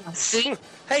 Yeah. See?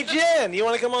 Hey, Jen, you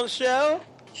want to come on the show?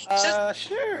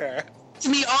 Sure. To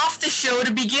me off the show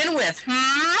to begin with,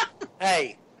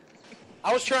 Hey,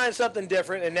 I was trying something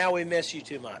different, and now we miss you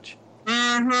too much.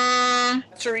 Mm-hmm.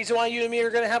 That's the reason why you and me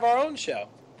are going to have our own show.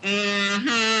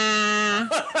 Mm-hmm.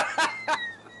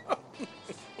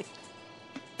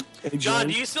 Hey, John,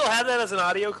 do you still have that as an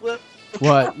audio clip?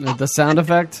 What? The sound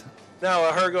effect?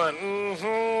 No, her going,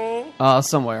 mm-hmm.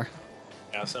 Somewhere.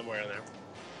 Yeah, somewhere in there.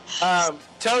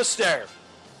 Toaster.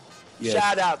 Yes.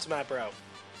 Shout outs, my bro.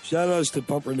 Shout outs to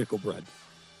Pumpernickel Bread.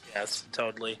 Yes,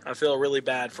 totally. I feel really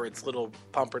bad for its little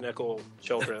pumpernickel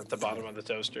children at the bottom of the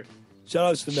toaster. Shout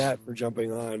outs to Matt for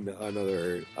jumping on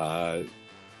another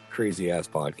crazy ass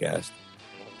podcast.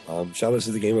 Shout outs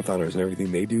to the Gameathoners and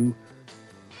everything they do.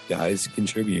 Guys,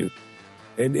 contribute.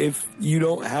 And if you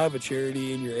don't have a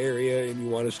charity in your area and you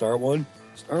want to start one,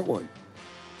 start one.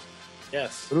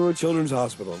 Yes. Go to a children's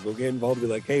hospital. Go get involved and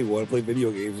be like, hey, we want to play video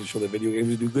games and show that video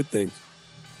games do good things.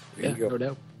 There you go. No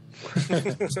doubt.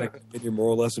 Get your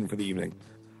moral lesson for the evening.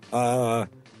 Shout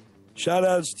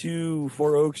outs to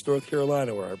Four Oaks, North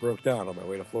Carolina, where I broke down on my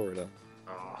way to Florida.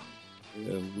 Oh.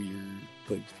 A weird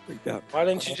place to break down. Why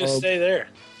didn't you just stay there?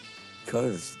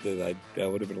 Because that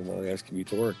would have been a long ass commute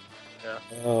to work. Yeah.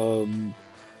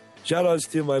 Shout outs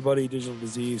to my buddy Digital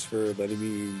Disease for letting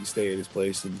me stay at his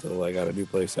place until I got a new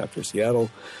place after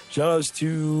Seattle. Shout outs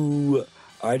to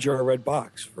iJar Red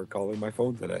Box for calling my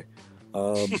phone today.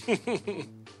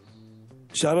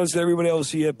 Shout outs to everybody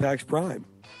else here at PAX Prime.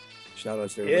 Shout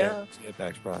outs to everybody else here at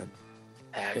PAX Prime.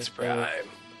 PAX Prime.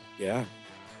 Yeah,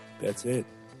 that's it.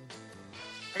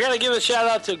 I gotta give a shout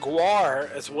out to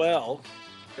Guar as well.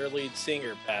 Their lead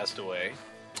singer passed away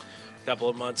a couple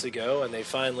of months ago, and they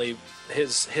finally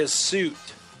his suit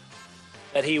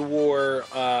that he wore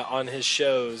on his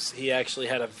shows, he actually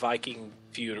had a Viking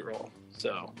funeral,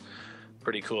 so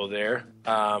pretty cool there.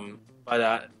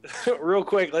 But real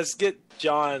quick, let's get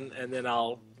John, and then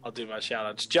I'll do my shout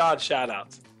outs. John, shout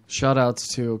outs. Shout outs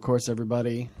to, of course,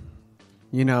 everybody.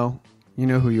 You know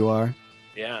who you are.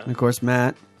 Yeah. And of course,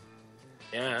 Matt.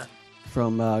 Yeah.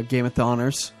 From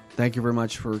Gameathoners. Thank you very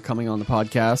much for coming on the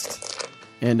podcast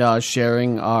and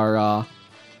sharing our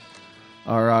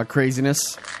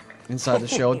craziness inside the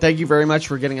show. Thank you very much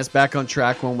for getting us back on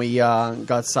track when we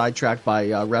got sidetracked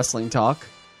by wrestling talk.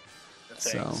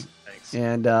 Thanks.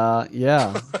 And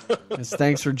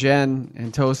thanks for Jen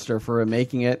and Toaster for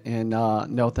making it, and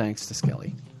no thanks to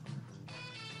Skelly.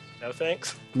 No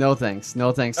thanks? No thanks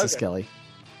to Skelly.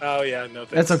 Oh, yeah, no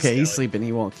thanks. That's okay. To He's sleeping. He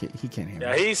can't hear.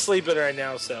 Yeah, he's sleeping right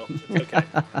now, so it's okay.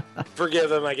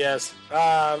 Forgive him, I guess.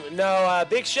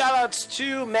 Big shout outs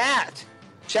to Matt.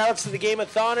 Shout outs to the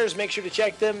Gameathoners. Make sure to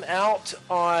check them out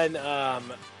on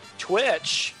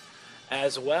Twitch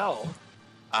as well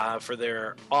for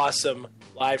their awesome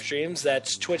live streams.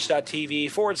 That's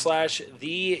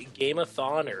twitch.tv/The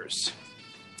Gameathoners.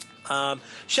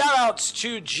 Shout outs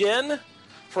to Jen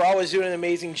for always doing an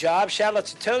amazing job. Shout out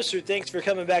to Toaster. Thanks for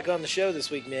coming back on the show this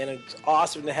week, man. It's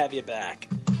awesome to have you back.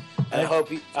 And I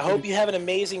hope you have an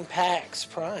amazing PAX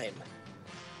Prime.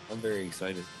 I'm very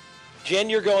excited. Jen,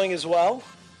 you're going as well.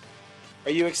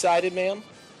 Are you excited, ma'am?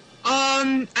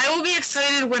 I will be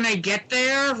excited when I get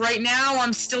there. Right now,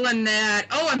 I'm still in that,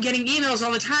 I'm getting emails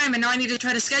all the time, and now I need to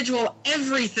try to schedule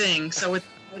everything. So it's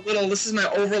this is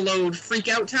my overload freak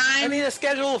out time. I need to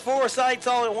schedule 4 sites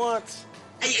all at once.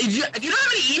 Do you know how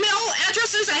many email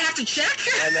addresses I have to check?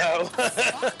 I know.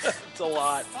 It's a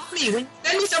lot. When you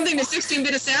send me something to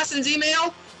 16-Bit Assassins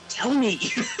email, tell me.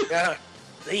 Yeah,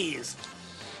 please.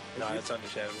 No, that's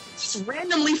understandable. Just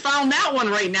randomly found that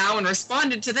one right now and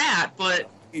responded to that, but...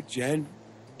 Hey, Jen.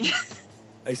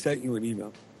 I sent you an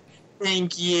email.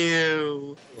 Thank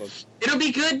you. It'll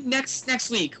be good next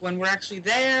week when we're actually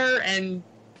there and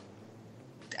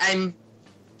I'm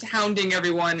hounding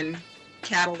everyone and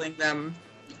cattling them.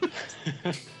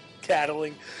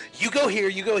 Cattling. You go here,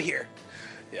 you go here.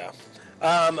 Yeah.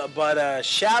 But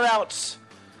shout outs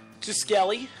to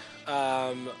Skelly.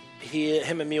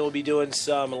 Him and me will be doing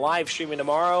some live streaming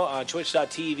tomorrow on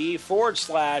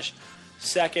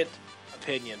twitch.tv/Second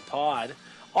Opinion Pod.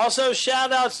 Also,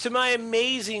 shout outs to my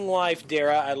amazing wife,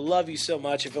 Dara. I love you so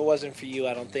much. If it wasn't for you,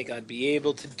 I don't think I'd be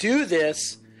able to do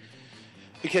this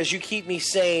because you keep me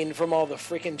sane from all the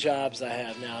freaking jobs I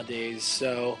have nowadays.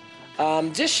 So,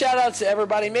 just shout outs to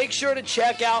everybody. Make sure to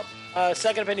check out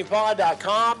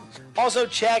secondopinionpod.com. Also,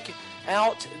 check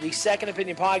out the Second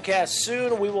Opinion Podcast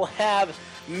soon. We will have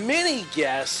many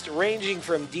guests ranging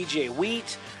from DJ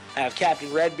Wheat, have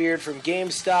Captain Redbeard from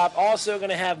GameStop, also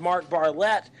going to have Mark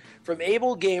Barlett from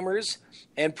Able Gamers,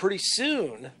 and pretty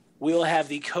soon we'll have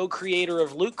the co-creator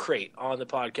of Loot Crate on the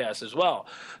podcast as well.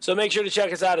 So make sure to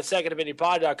check us out at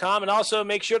secondopinionpod.com, and also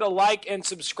make sure to like and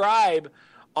subscribe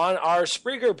on our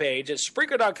Spreaker page at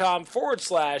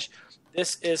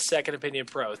Spreaker.com/This is Second Opinion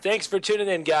Pro. Thanks for tuning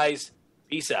in, guys.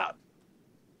 Peace out.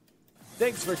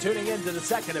 Thanks for tuning in to the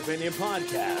Second Opinion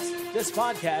Podcast. This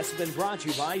podcast has been brought to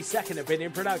you by Second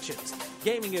Opinion Productions.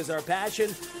 Gaming is our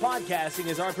passion. Podcasting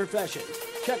is our profession.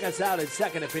 Check us out at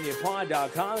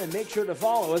secondopinionpod.com and make sure to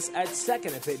follow us at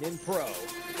Second Opinion Pro.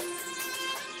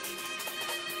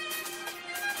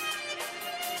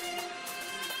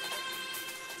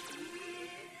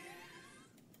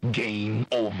 Game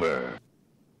over.